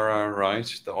the bearer, right?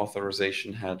 The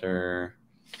authorization header.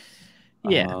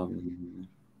 Yeah.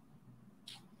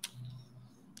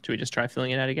 Should we just try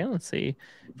filling it out again? Let's see.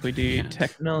 If we do Yes.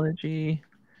 technology.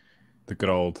 The good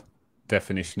old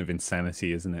definition of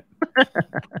insanity, isn't it?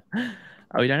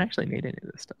 Oh, we don't actually need any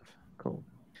of this stuff. Cool.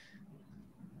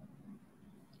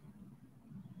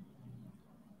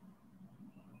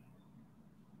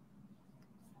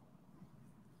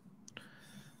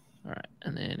 All right,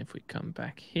 and then if we come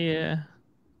back here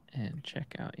and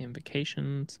check our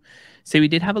invocations, see, we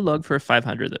did have a log for a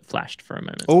 500 that flashed for a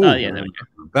moment. Oh, Yeah, there we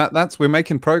go. That's we're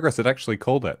making progress. It actually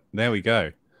called it. There we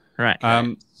go. Right.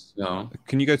 So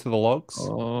Can you go to the logs?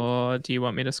 Or do you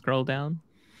want me to scroll down?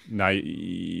 No,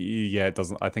 yeah, it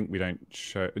doesn't. I think we don't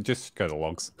show. Just go to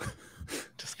logs.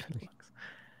 Just go to logs.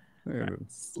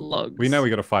 It's- Logs. We know we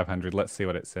got a 500. Let's see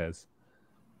what it says.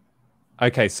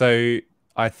 Okay, so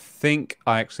I think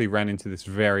I actually ran into this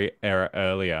very error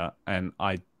earlier, and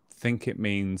I think it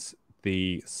means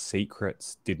the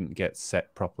secrets didn't get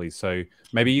set properly. So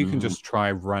maybe you can just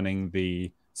try running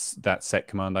that set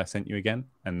command I sent you again,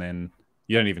 and then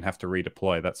you don't even have to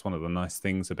redeploy. That's one of the nice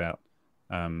things about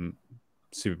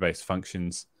Superbase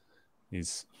functions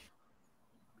is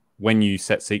when you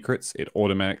set secrets, it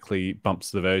automatically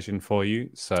bumps the version for you.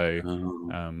 So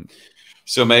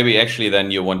so maybe actually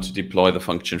then you want to deploy the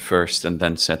function first and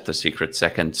then set the secret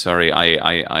second. Sorry,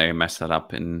 I messed that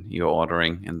up in your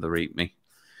ordering in the README.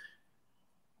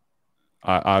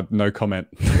 I no comment.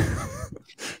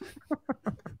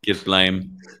 Give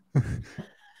blame.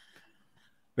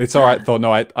 It's all right, Thor.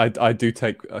 No, I do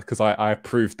take, because I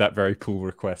approved that very pull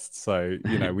request. So,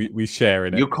 you know, we share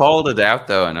in it. You called it out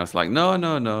though, and I was like,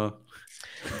 no.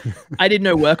 I did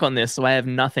no work on this, so I have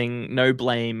nothing. No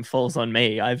blame falls on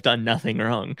me. I've done nothing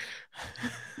wrong.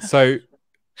 So,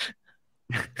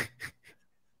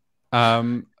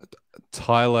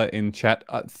 Tyler in chat,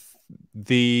 so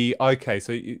the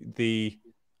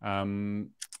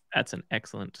That's an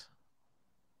excellent.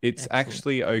 it's Excellent.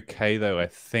 actually okay though, I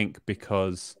think,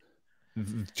 because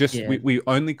just Yeah. we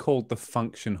only called the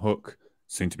function hook,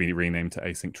 soon to be renamed to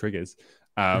async triggers.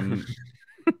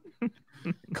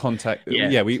 Contact.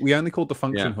 Yeah. We only called the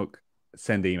function Yeah. hook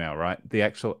send email, right? The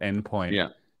actual endpoint. Yeah.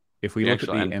 If we The look at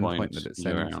the actual endpoint endpoint that it's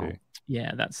sending URL. to,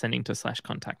 Yeah, that's sending to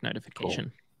 /contact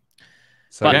notification.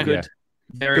 so But yeah. good,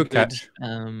 very Good good. catch.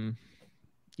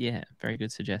 Yeah, very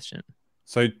good suggestion.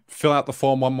 So fill out the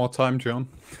form one more time, John.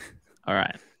 All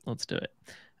right, let's do it.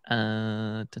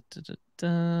 Or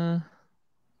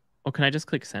can I just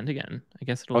click send again? I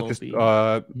guess it'll I'll all just be.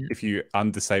 if you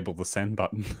undisable the send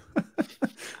button.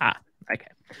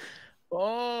 Okay.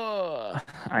 Oh,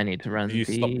 I need to run Do you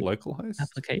stop the localhost?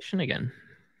 application again.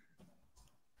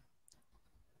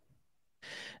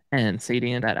 And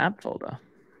CD in that app folder.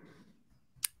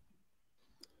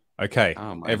 Okay,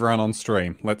 everyone on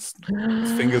stream. Let's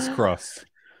fingers crossed.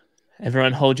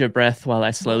 Everyone hold your breath while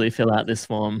I slowly fill out this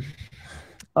form.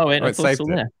 Oh, wait, it's still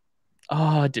there.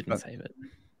 Oh, I didn't save it.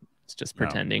 It's just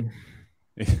pretending.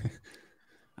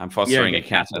 I'm fostering a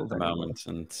cat at the moment,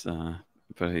 and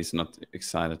but he's not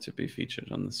excited to be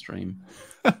featured on the stream.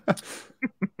 All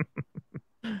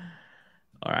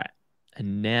right.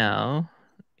 And now,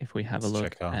 if we have a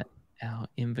look at our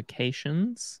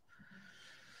invocations.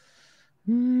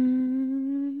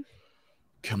 Come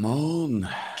on.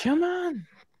 Come on.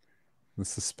 The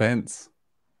suspense.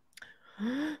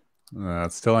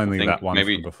 It's still only that one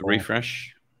maybe from before.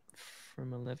 Refresh.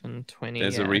 From 11:20.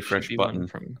 There's a refresh button.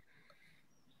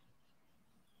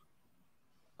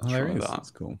 Oh, there is.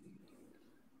 That's cool.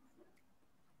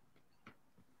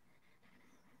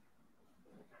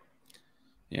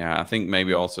 Yeah, I think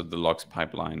maybe also the logs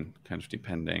pipeline, kind of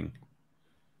depending.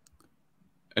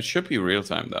 It should be real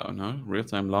time though, no? Real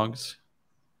time logs.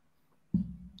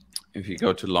 If you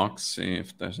go to logs, see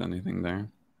if there's anything there.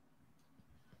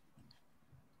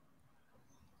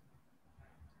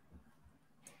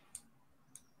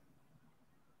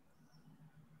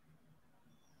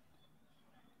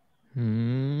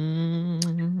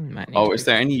 Oh, is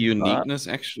there any uniqueness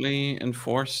actually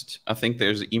enforced? I think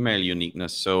there's email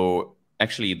uniqueness. So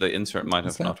actually the insert might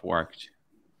have not worked.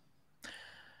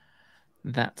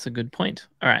 That's a good point.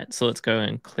 All right, so let's go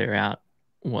and clear out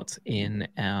what's in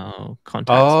our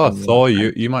contacts. Oh, Thor,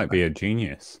 you might be a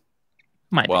genius.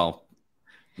 Well,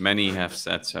 many have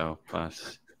said so, but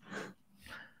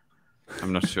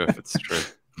I'm not sure if it's true.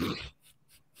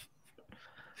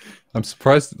 I'm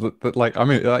surprised that like, I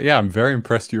mean, yeah, I'm very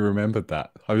impressed you remembered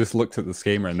that. I just looked at the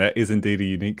schema and there is indeed a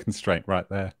unique constraint right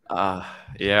there.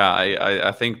 Yeah,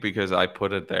 I think because I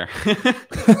put it there.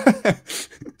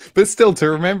 But still, to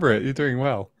remember it, you're doing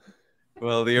well.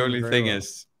 Well, the only thing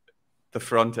is the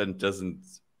front end doesn't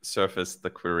surface the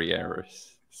query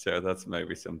errors. So that's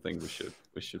maybe something we should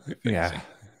be fixing. Yeah,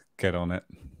 get on it.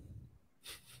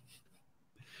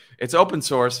 It's open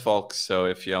source, folks, so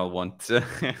if y'all want to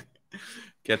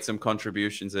get some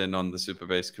contributions in on the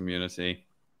Superbase community.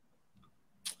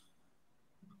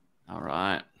 All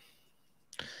right.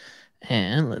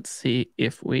 And let's see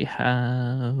if we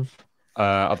have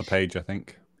other page, I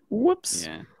think. Whoops.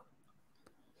 Yeah.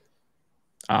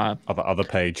 Other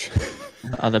page.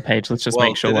 Other page. Let's just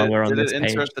make sure while we're on this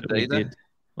page. The data?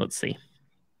 Let's see.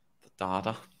 The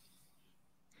data.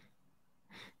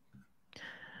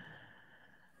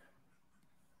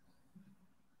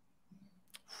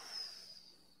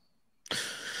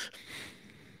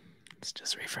 Let's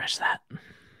just refresh that.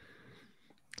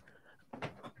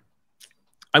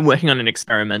 I'm working on an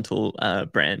experimental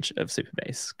branch of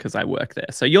Superbase because I work there.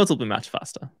 So yours will be much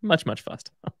faster. Much, much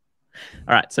faster. All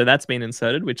right. So that's been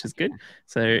inserted, which is good.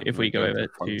 So if we go over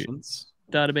to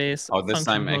database. Oh, this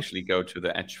time actually go to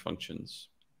the edge functions.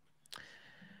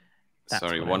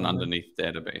 Sorry, one underneath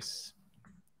database.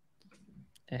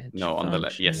 No, on the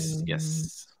left. Yes,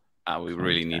 yes. We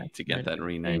really need to get that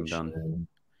rename done.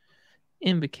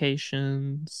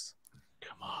 Invocations.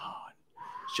 Come on.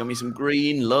 Show me some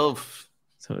green, love.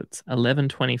 So it's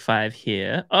 11:25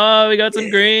 here. Oh, we got some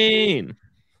green.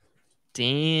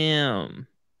 Damn.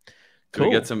 Cool.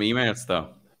 We get some emails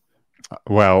though.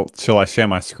 Well, shall I share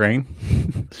my screen?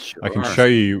 Sure. I can show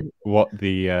you what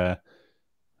the.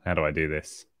 How do I do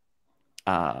this?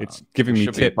 It's giving me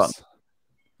tips.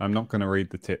 I'm not going to read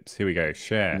the tips. Here we go.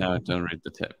 Share. No, don't read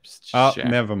the tips. Oh,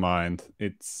 never mind.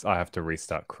 I have to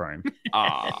restart Chrome.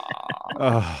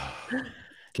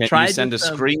 Can you send a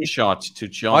screenshot to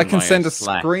John? I can send a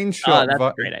screenshot. Oh, that's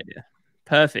a great idea.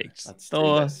 Perfect. Let's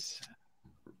do this.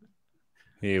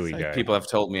 Here we go. People have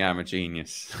told me I'm a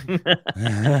genius.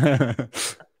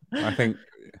 I think.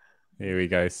 Here we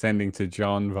go. Sending to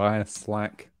John via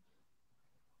Slack.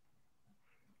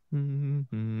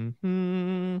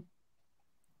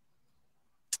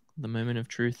 The moment of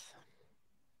truth.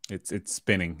 It's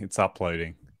spinning. It's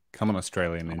uploading. Come on,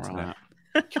 Australian internet.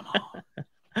 Right. Come on.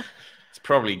 It's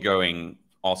probably going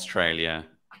Australia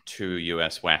to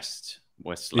US West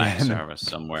with Slack service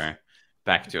somewhere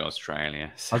back to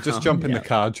Australia. So, I'll just jump in the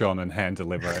car, John, and hand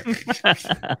deliver it.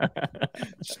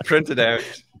 Just print it out.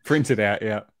 Print it out,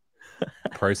 yeah.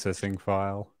 Processing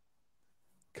file.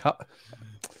 Cut.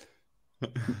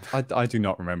 I do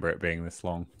not remember it being this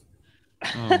long.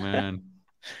 Oh man.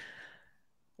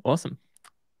 Awesome.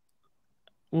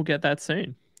 We'll get that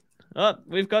soon. Oh,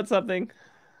 we've got something.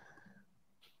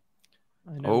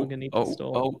 I know we're gonna need to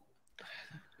store.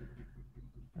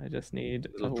 I just need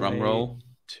a little drum way roll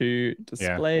to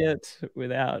display it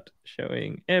without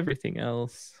showing everything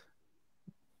else.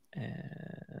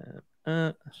 And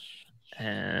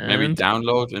maybe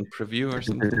download and preview or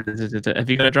something. Have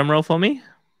you got a drum roll for me?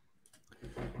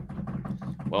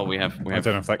 Well, we have. I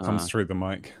don't know if that comes through the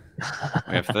mic.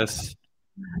 We have this.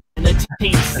 The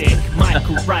team sick,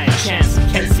 Michael, Ryan, Chance,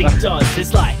 Kenzie does.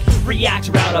 It's like React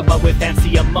router, but with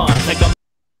fancier mods. Like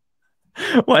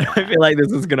why do I feel like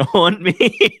this is gonna haunt me?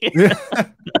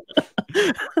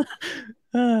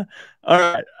 All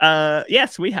right.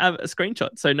 Yes, we have a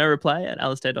screenshot. So no reply at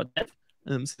alistair.dev.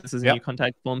 So this is a new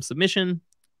contact form submission.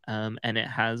 And it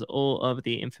has all of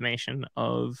the information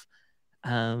of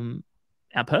our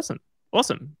person.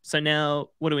 Awesome. So now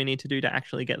what do we need to do to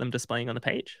actually get them displaying on the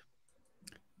page?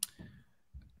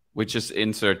 We just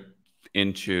insert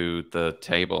into the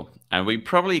table. And we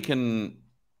probably can...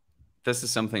 This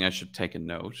is something I should take a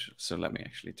note. So let me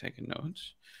actually take a note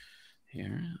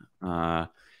here.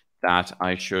 That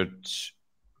I should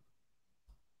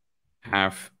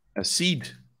have a seed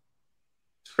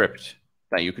script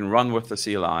that you can run with the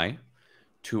CLI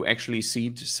to actually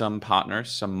seed some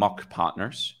partners, some mock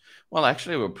partners. Well,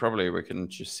 actually, we can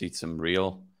just seed some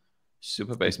real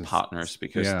Supabase partners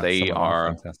because they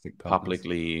are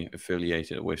publicly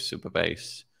affiliated with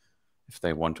Supabase. If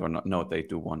they want or not. No, they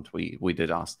do want. We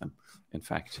did ask them, in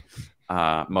fact.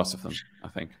 Most of them, I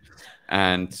think.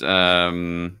 And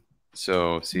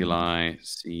so CLI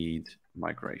seed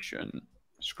migration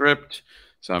script.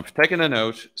 So I've taken a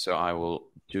note, so I will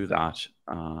do that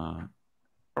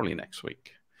probably next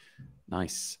week.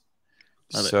 Nice.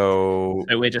 So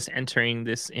we're just entering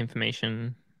this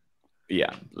information.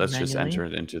 Yeah, let's manually? just enter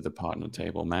it into the partner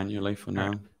table manually for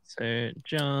now. Right. So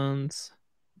John's.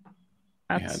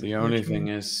 Yeah, the only thing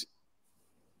is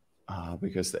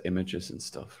because the images and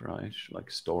stuff, right? Like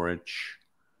storage.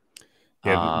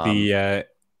 Yeah, the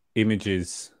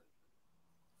images.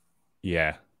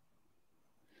 Yeah,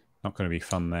 not going to be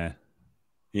fun there.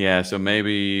 Yeah, so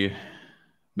maybe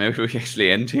we actually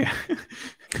end here.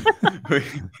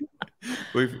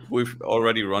 we've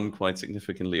already run quite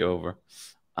significantly over.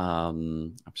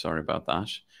 I'm sorry about that.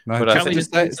 No, but I think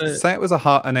say it was an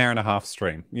hour and a half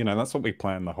stream. You know, that's what we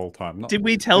planned the whole time. Did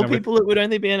we tell people it would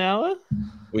only be an hour?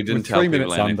 We didn't tell 3 people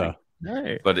minutes anything. under.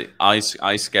 No. But I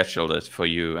scheduled it for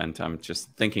you, and I'm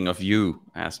just thinking of you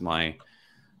as my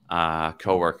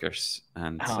co-workers,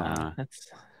 and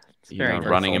that's very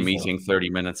running a meeting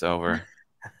 30 minutes over.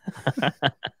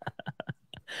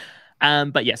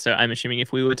 But yeah, so I'm assuming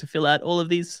if we were to fill out all of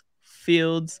these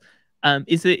fields, are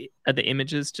the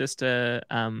images just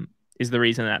is the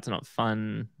reason that's not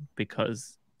fun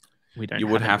because we don't? You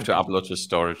would have to upload to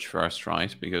storage first,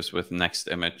 right? Because with next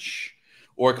image,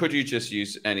 or could you just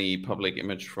use any public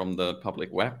image from the public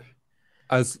web?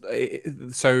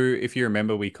 So if you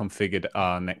remember, we configured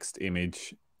our next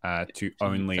image to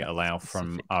only allow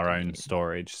from our own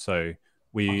storage. So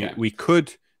we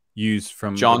could use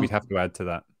from. John, we'd have to add to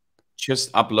that.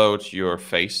 Just upload your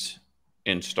face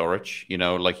in storage. You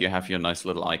know, like you have your nice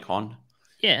little icon.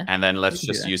 Yeah. And then let's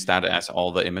just use that as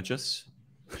all the images.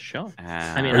 Sure.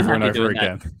 I mean, over and over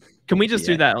again. Can we just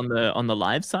do that on the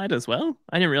live side as well?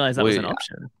 I didn't realize that was an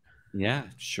option. Yeah,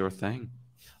 sure thing.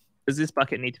 Does this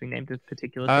bucket need to be named a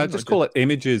particular thing? Just call it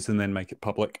images and then make it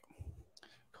public.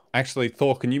 Actually,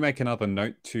 Thor, can you make another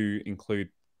note to include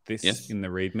this in the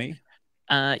README?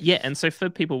 Yeah, and so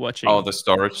for people watching... Oh, the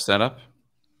storage setup?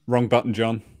 Wrong button,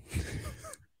 John.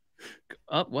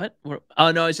 What?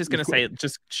 Oh no, I was just going to say,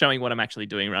 just showing what I'm actually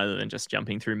doing rather than just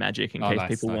jumping through magic in case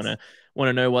people want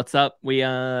to know what's up. We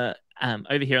are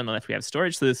over here on the left. We have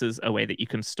storage, so this is a way that you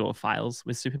can store files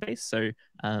with Supabase. So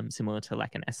similar to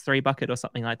like an S3 bucket or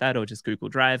something like that, or just Google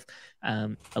Drive, a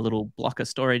little block of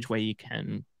storage where you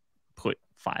can put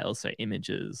files, so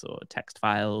images or text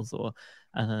files or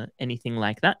anything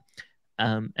like that.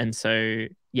 And so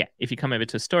yeah, if you come over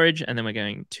to storage, and then we're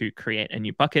going to create a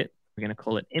new bucket. We're going to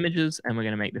call it images, and we're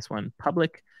going to make this one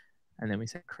public. And then we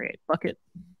say create bucket.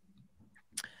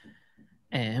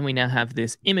 And we now have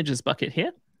this images bucket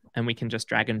here, and we can just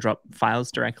drag and drop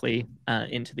files directly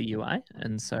into the UI.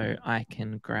 And so I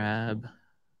can grab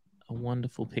a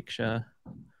wonderful picture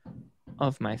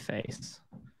of my face.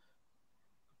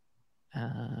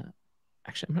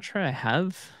 Actually, I'm not sure I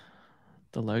have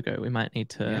the logo. We might need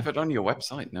to... You have it on your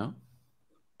website, no?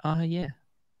 Yeah.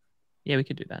 Yeah, we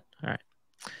could do that. All right.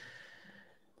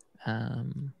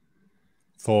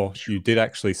 Thor, you did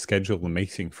actually schedule the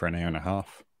meeting for an hour and a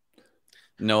half.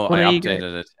 No, Well, I there you go.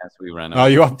 updated it as we ran Oh, over.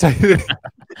 you updated it.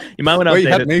 You might want to Well, update you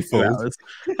had it me in 2 fooled. hours.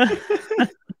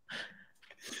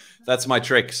 That's my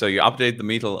trick. So you update the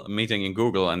meeting in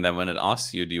Google, and then when it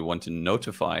asks you, do you want to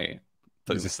notify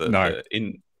You just no.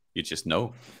 you just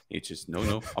know. You just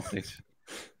no update.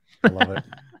 I love it.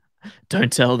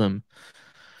 Don't tell them.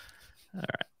 All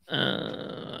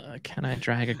right. Can I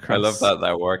drag across? I love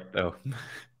that worked though.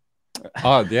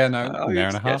 Oh, yeah, no, Oh, an you hour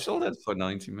and a half. scheduled it for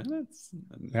 90 minutes.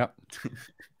 Yep.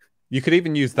 You could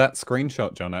even use that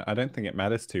screenshot, John. I don't think it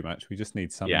matters too much. We just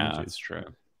need some Yeah, images. that's true.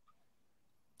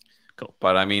 Cool.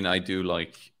 But I mean, I do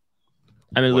like.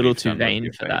 I'm a what little you've too done with vain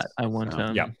your for face, that. I want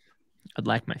so- Yeah. I'd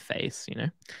like my face, you know.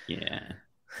 Yeah.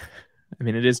 I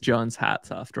mean, it is John's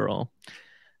hats after all.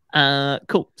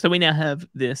 Cool. So we now have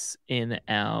this in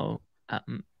our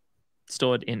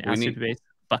stored in our Superbase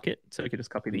bucket, so we could just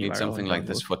copy the We need URL something and like go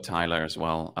this look. for Tyler as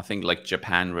well. I think like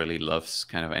Japan really loves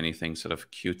kind of anything sort of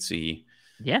cutesy.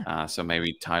 Yeah. So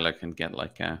maybe Tyler can get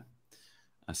like a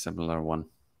similar one.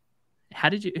 How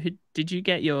did you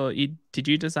get your? Did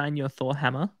you design your Thor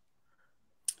hammer?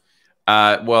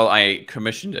 Well, I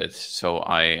commissioned it, so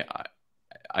I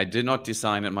did not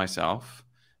design it myself,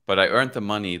 but I earned the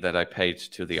money that I paid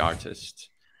to the artist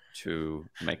to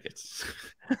make it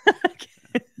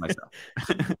myself.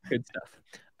 Good stuff.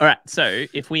 All right. So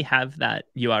if we have that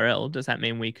URL, does that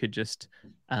mean we could just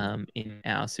in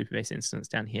our Superbase instance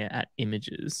down here at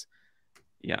images?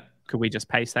 Yeah. Could we just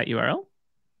paste that URL?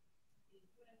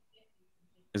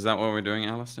 Is that what we're doing,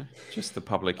 Alistair? Just the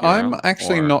public URL? I'm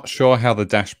actually not sure how the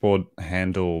dashboard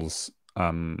handles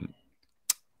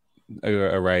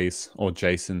arrays or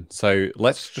JSON. So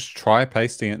let's just try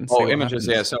pasting it and see what images.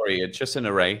 happens. Yeah, sorry. It's just an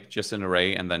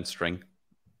array, and then string.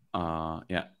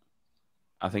 Yeah.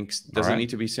 I think, does it need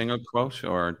to be single quote,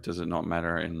 or does it not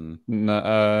matter in?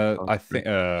 No, I think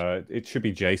it should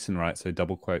be JSON, right? So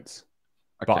double quotes.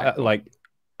 Okay, But cool. like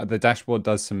the dashboard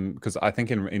does some, because I think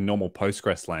in normal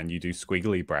Postgres land you do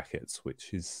squiggly brackets,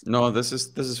 which is No, this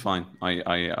is fine.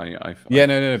 yeah,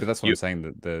 no, but that's what I'm saying.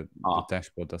 That the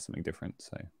dashboard does something different.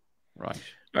 So right.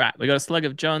 All right. We got a slug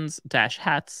of John's dash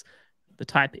hats. The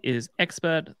type is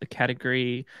expert. The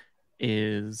category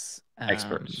is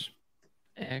Experts.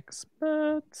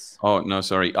 Experts. Oh no,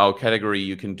 sorry. Oh, category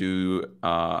you can do.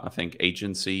 I think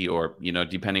agency, or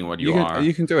depending what you are.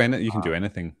 You can do any. You can do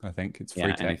anything. I think it's free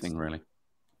text. Anything really.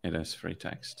 It is free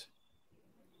text.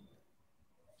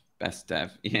 Best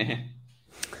dev. Yeah.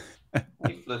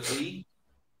 Hey, Fluffy.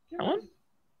 That one?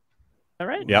 All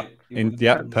right. Yep.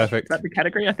 Perfect. Is that the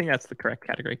category? I think that's the correct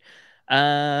category.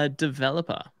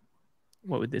 Developer.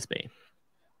 What would this be?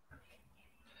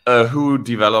 Who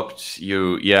developed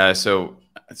you? Yeah, so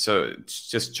it's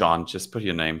just John. Just put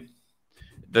your name.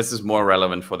 This is more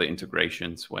relevant for the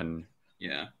integrations when,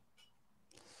 yeah.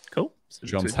 Cool. So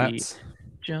John's hats.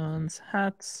 John's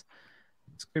hats.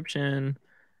 Description.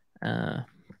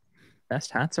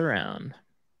 Best hats around.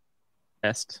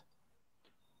 Best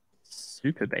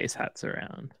Superbase hats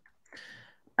around.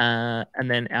 And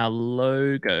then our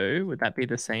logo, would that be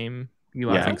the same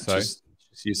URL? Yeah, I think so. Just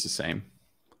use the same.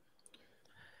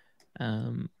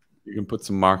 You can put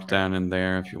some markdown in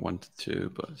there if you wanted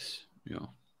to, but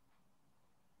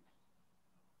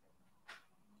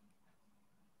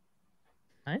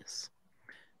Nice.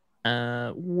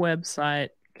 Website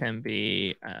can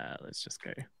be, let's just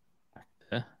go back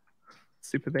to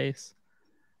Superbase.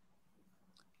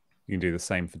 You can do the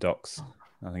same for docs.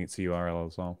 I think it's a URL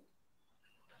as well.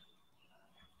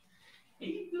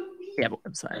 Yeah, but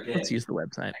website. Okay. Let's use the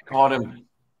website. I caught him.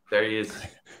 There he is.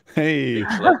 Hey.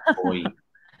 Boy.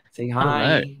 Say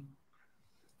hi. Hello.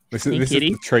 This is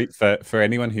the treat for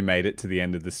anyone who made it to the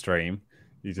end of the stream.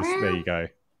 There you go.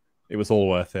 It was all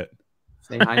worth it.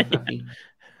 Say hi, Fluffy.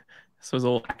 This was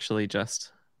all actually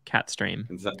just cat stream.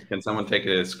 Can someone take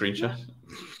a screenshot?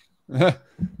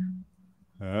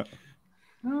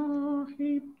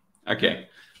 Okay,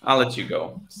 I'll let you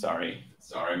go. Sorry,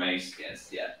 mate. Yes,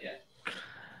 yeah.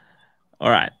 All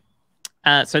right.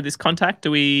 So this contact,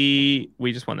 do we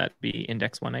just want that to be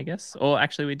index 1, I guess? Or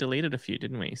actually, we deleted a few,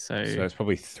 didn't we? So it's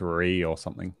probably 3 or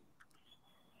something.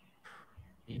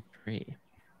 3.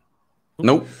 Ooh,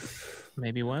 nope.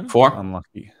 Maybe 1. 4.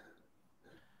 Unlucky.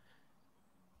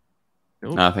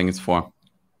 Nope. No, I think it's 4.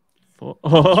 4.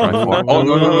 Oh,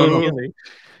 no.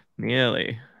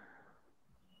 Nearly.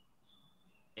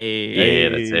 Yeah,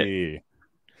 that's it.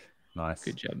 Nice.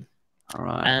 Good job. All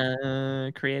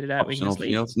right. Created out. Optional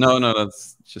fields. No,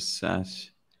 that's just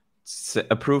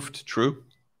approved true.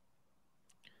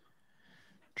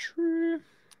 True.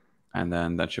 And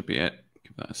then that should be it.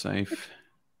 Give that a save.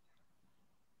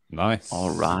 Nice.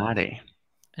 Alrighty.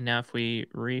 And now if we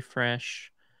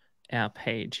refresh our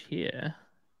page here.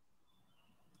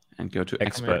 And go to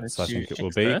Experts, I think it will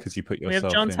be, because you put We have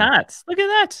yourself John's in. hats. Look at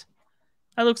that.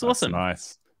 That looks That's awesome.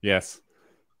 nice. Yes.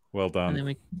 Well done. And then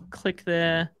we click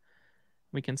there.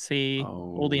 We can see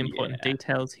all the important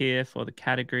details here for the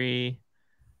category.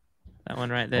 That one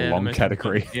right there. A long the most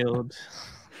category. Field.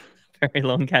 Very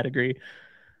long category.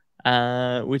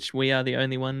 Which we are the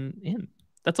only one in.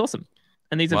 That's awesome.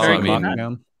 And these are very cool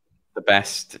hats. The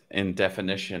best in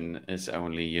definition is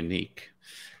only unique.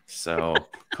 So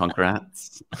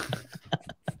congrats.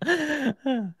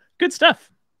 Good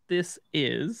stuff. This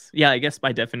is, I guess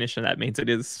by definition that means it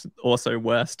is also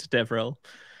worst DevRel.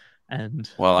 And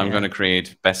well, I'm going to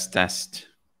create best test.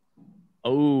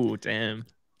 Oh, damn.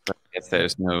 If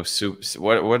there's no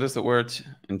what is the word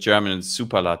in German? It's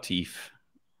superlative.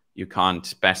 You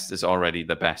can't. Best is already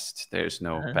the best. There's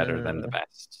no better than the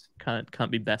best.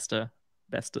 Can't be bestest.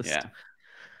 Yeah.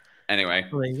 Anyway,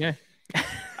 well, there you go.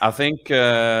 I think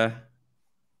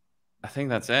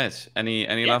that's it.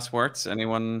 Any last words?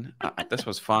 Anyone? This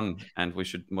was fun, and we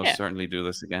should most certainly do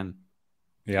this again.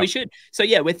 Yeah, we should. So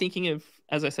we're thinking of,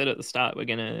 as I said at the start, we're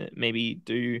gonna maybe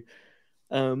do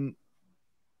like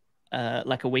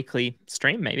a weekly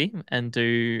stream maybe, and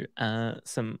do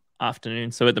some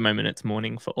afternoon. So at the moment it's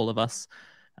morning for all of us,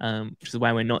 which is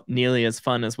why we're not nearly as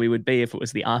fun as we would be if it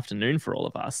was the afternoon for all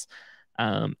of us.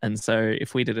 And so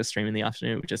if we did a stream in the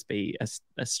afternoon, it would just be a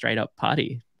straight up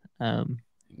party.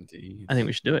 Indeed. I think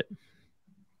we should do it.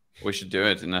 We should do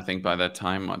it. And I think by that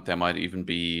time, there might even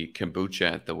be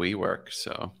kombucha at the WeWork.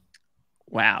 So,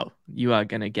 wow, you are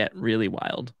going to get really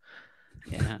wild.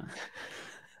 Yeah.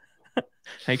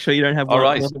 Make sure you don't have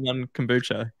more than one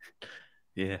kombucha.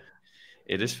 Yeah.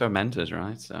 It is fermented,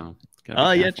 right? So,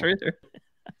 true.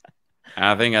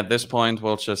 I think at this point,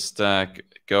 we'll just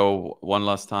go one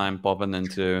last time, bobbing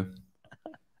into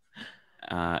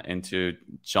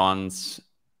John's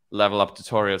level up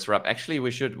tutorials wrap. Actually,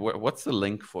 we should. What's the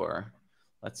link for?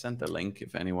 Let's send the link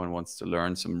if anyone wants to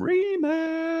learn some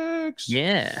remix.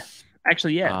 Yeah.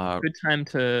 Actually, good time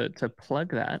to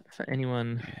plug that for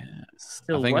anyone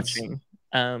still watching.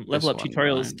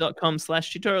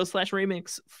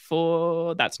 leveluptutorials.com/tutorials/remix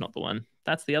for that's not the one.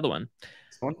 That's the other one.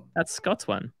 That's Scott's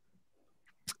one.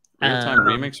 Real-time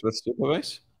remix with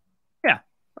Superbase? Yeah,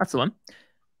 that's the one.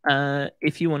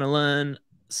 If you want to learn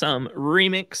some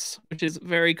remix, which is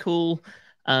very cool,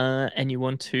 and you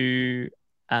want to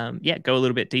go a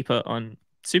little bit deeper on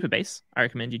Superbase, I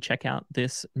recommend you check out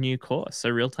this new course. So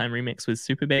real-time remix with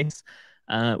Superbase,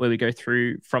 where we go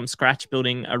through from scratch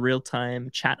building a real-time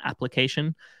chat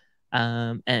application.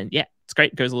 And it's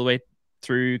great. It goes all the way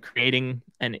through creating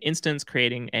an instance,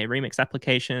 creating a remix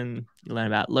application. You learn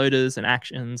about loaders and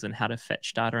actions and how to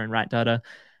fetch data and write data.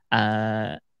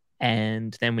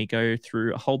 And then we go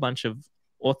through a whole bunch of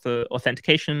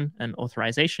authentication and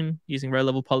authorization using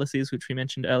row-level policies, which we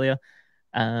mentioned earlier,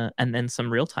 and then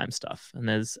some real-time stuff. And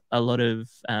there's a lot of,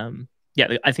 I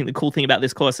think the cool thing about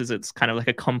this course is it's kind of like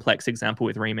a complex example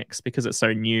with Remix because it's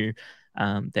so new.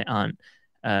 There aren't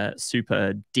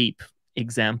super deep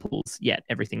examples yet.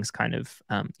 Everything's kind of,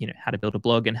 how to build a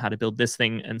blog and how to build this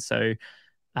thing. And so,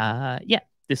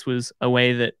 this was a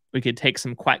way that we could take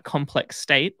some quite complex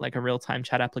state, like a real-time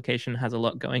chat application has a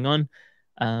lot going on.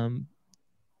 And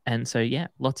so,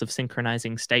 lots of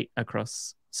synchronizing state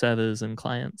across servers and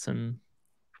clients, and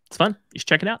it's fun. You should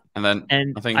check it out. And then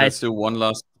I think let's do one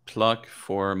last plug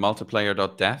for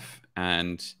multiplayer.dev.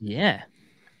 And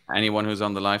anyone who's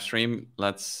on the live stream,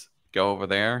 let's go over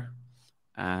there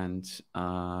and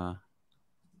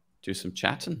do some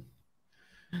chatting.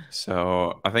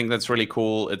 So I think that's really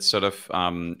cool. It's sort of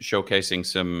showcasing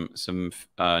some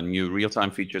new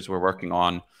real-time features we're working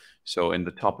on. So in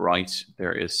the top right,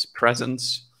 there is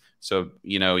presence. So,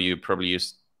 you're probably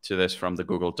used to this from the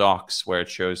Google Docs where it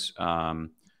shows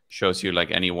you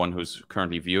like anyone who's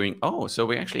currently viewing. Oh, so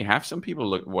we actually have some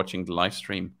people watching the live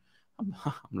stream. I'm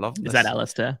loving this. Is that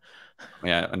Alistair?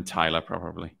 Yeah, and Tyler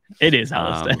probably. It is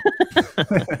Alistair.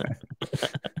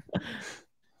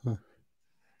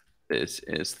 This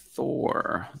is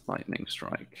Thor Lightning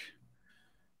Strike.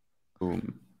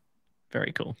 Boom.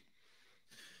 Very cool.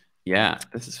 Yeah,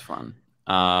 this is fun.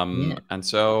 And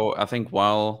so I think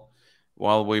while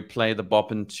we play the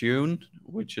bop and tune,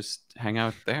 we just hang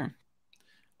out there.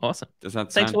 Awesome. Does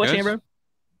that sound Thanks for watching, everyone.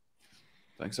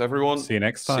 Thanks, everyone. See you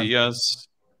next time. See us.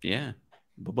 Yeah.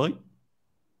 Bye-bye.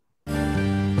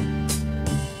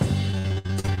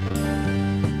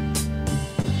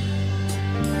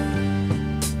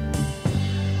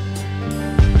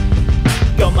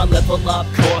 got my level up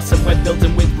course and we're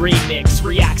building with remix.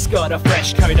 React's got a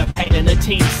fresh coat of paint and a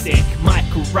team sick.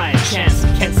 Michael, Ryan, Chance,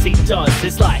 can see does.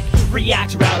 It's like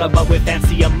React router but with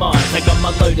fancier mods. I got my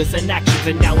loaders and actions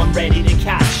and now I'm ready to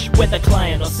catch. Whether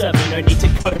client or server, no need to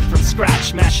code from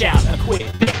scratch. Mash out a quick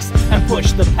fix and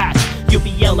push the patch. You'll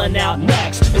be yelling out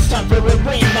next, it's time for a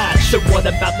rematch. So what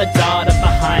about the data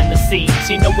behind the scenes?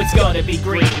 You know it's gotta be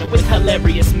green with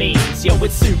hilarious memes. Yo,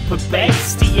 it's super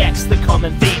base, DX the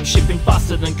common theme. Shipping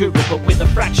faster than Google but with a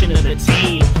fraction of the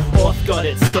team. Auth got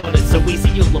it sorted, so easy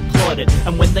you'll applaud it.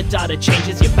 And when the data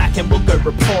changes, your backend will go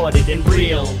report it in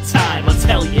real time. I'll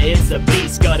tell you it's a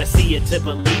beast, gotta see it to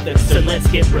believe it. So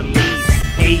let's get released,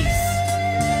 peace.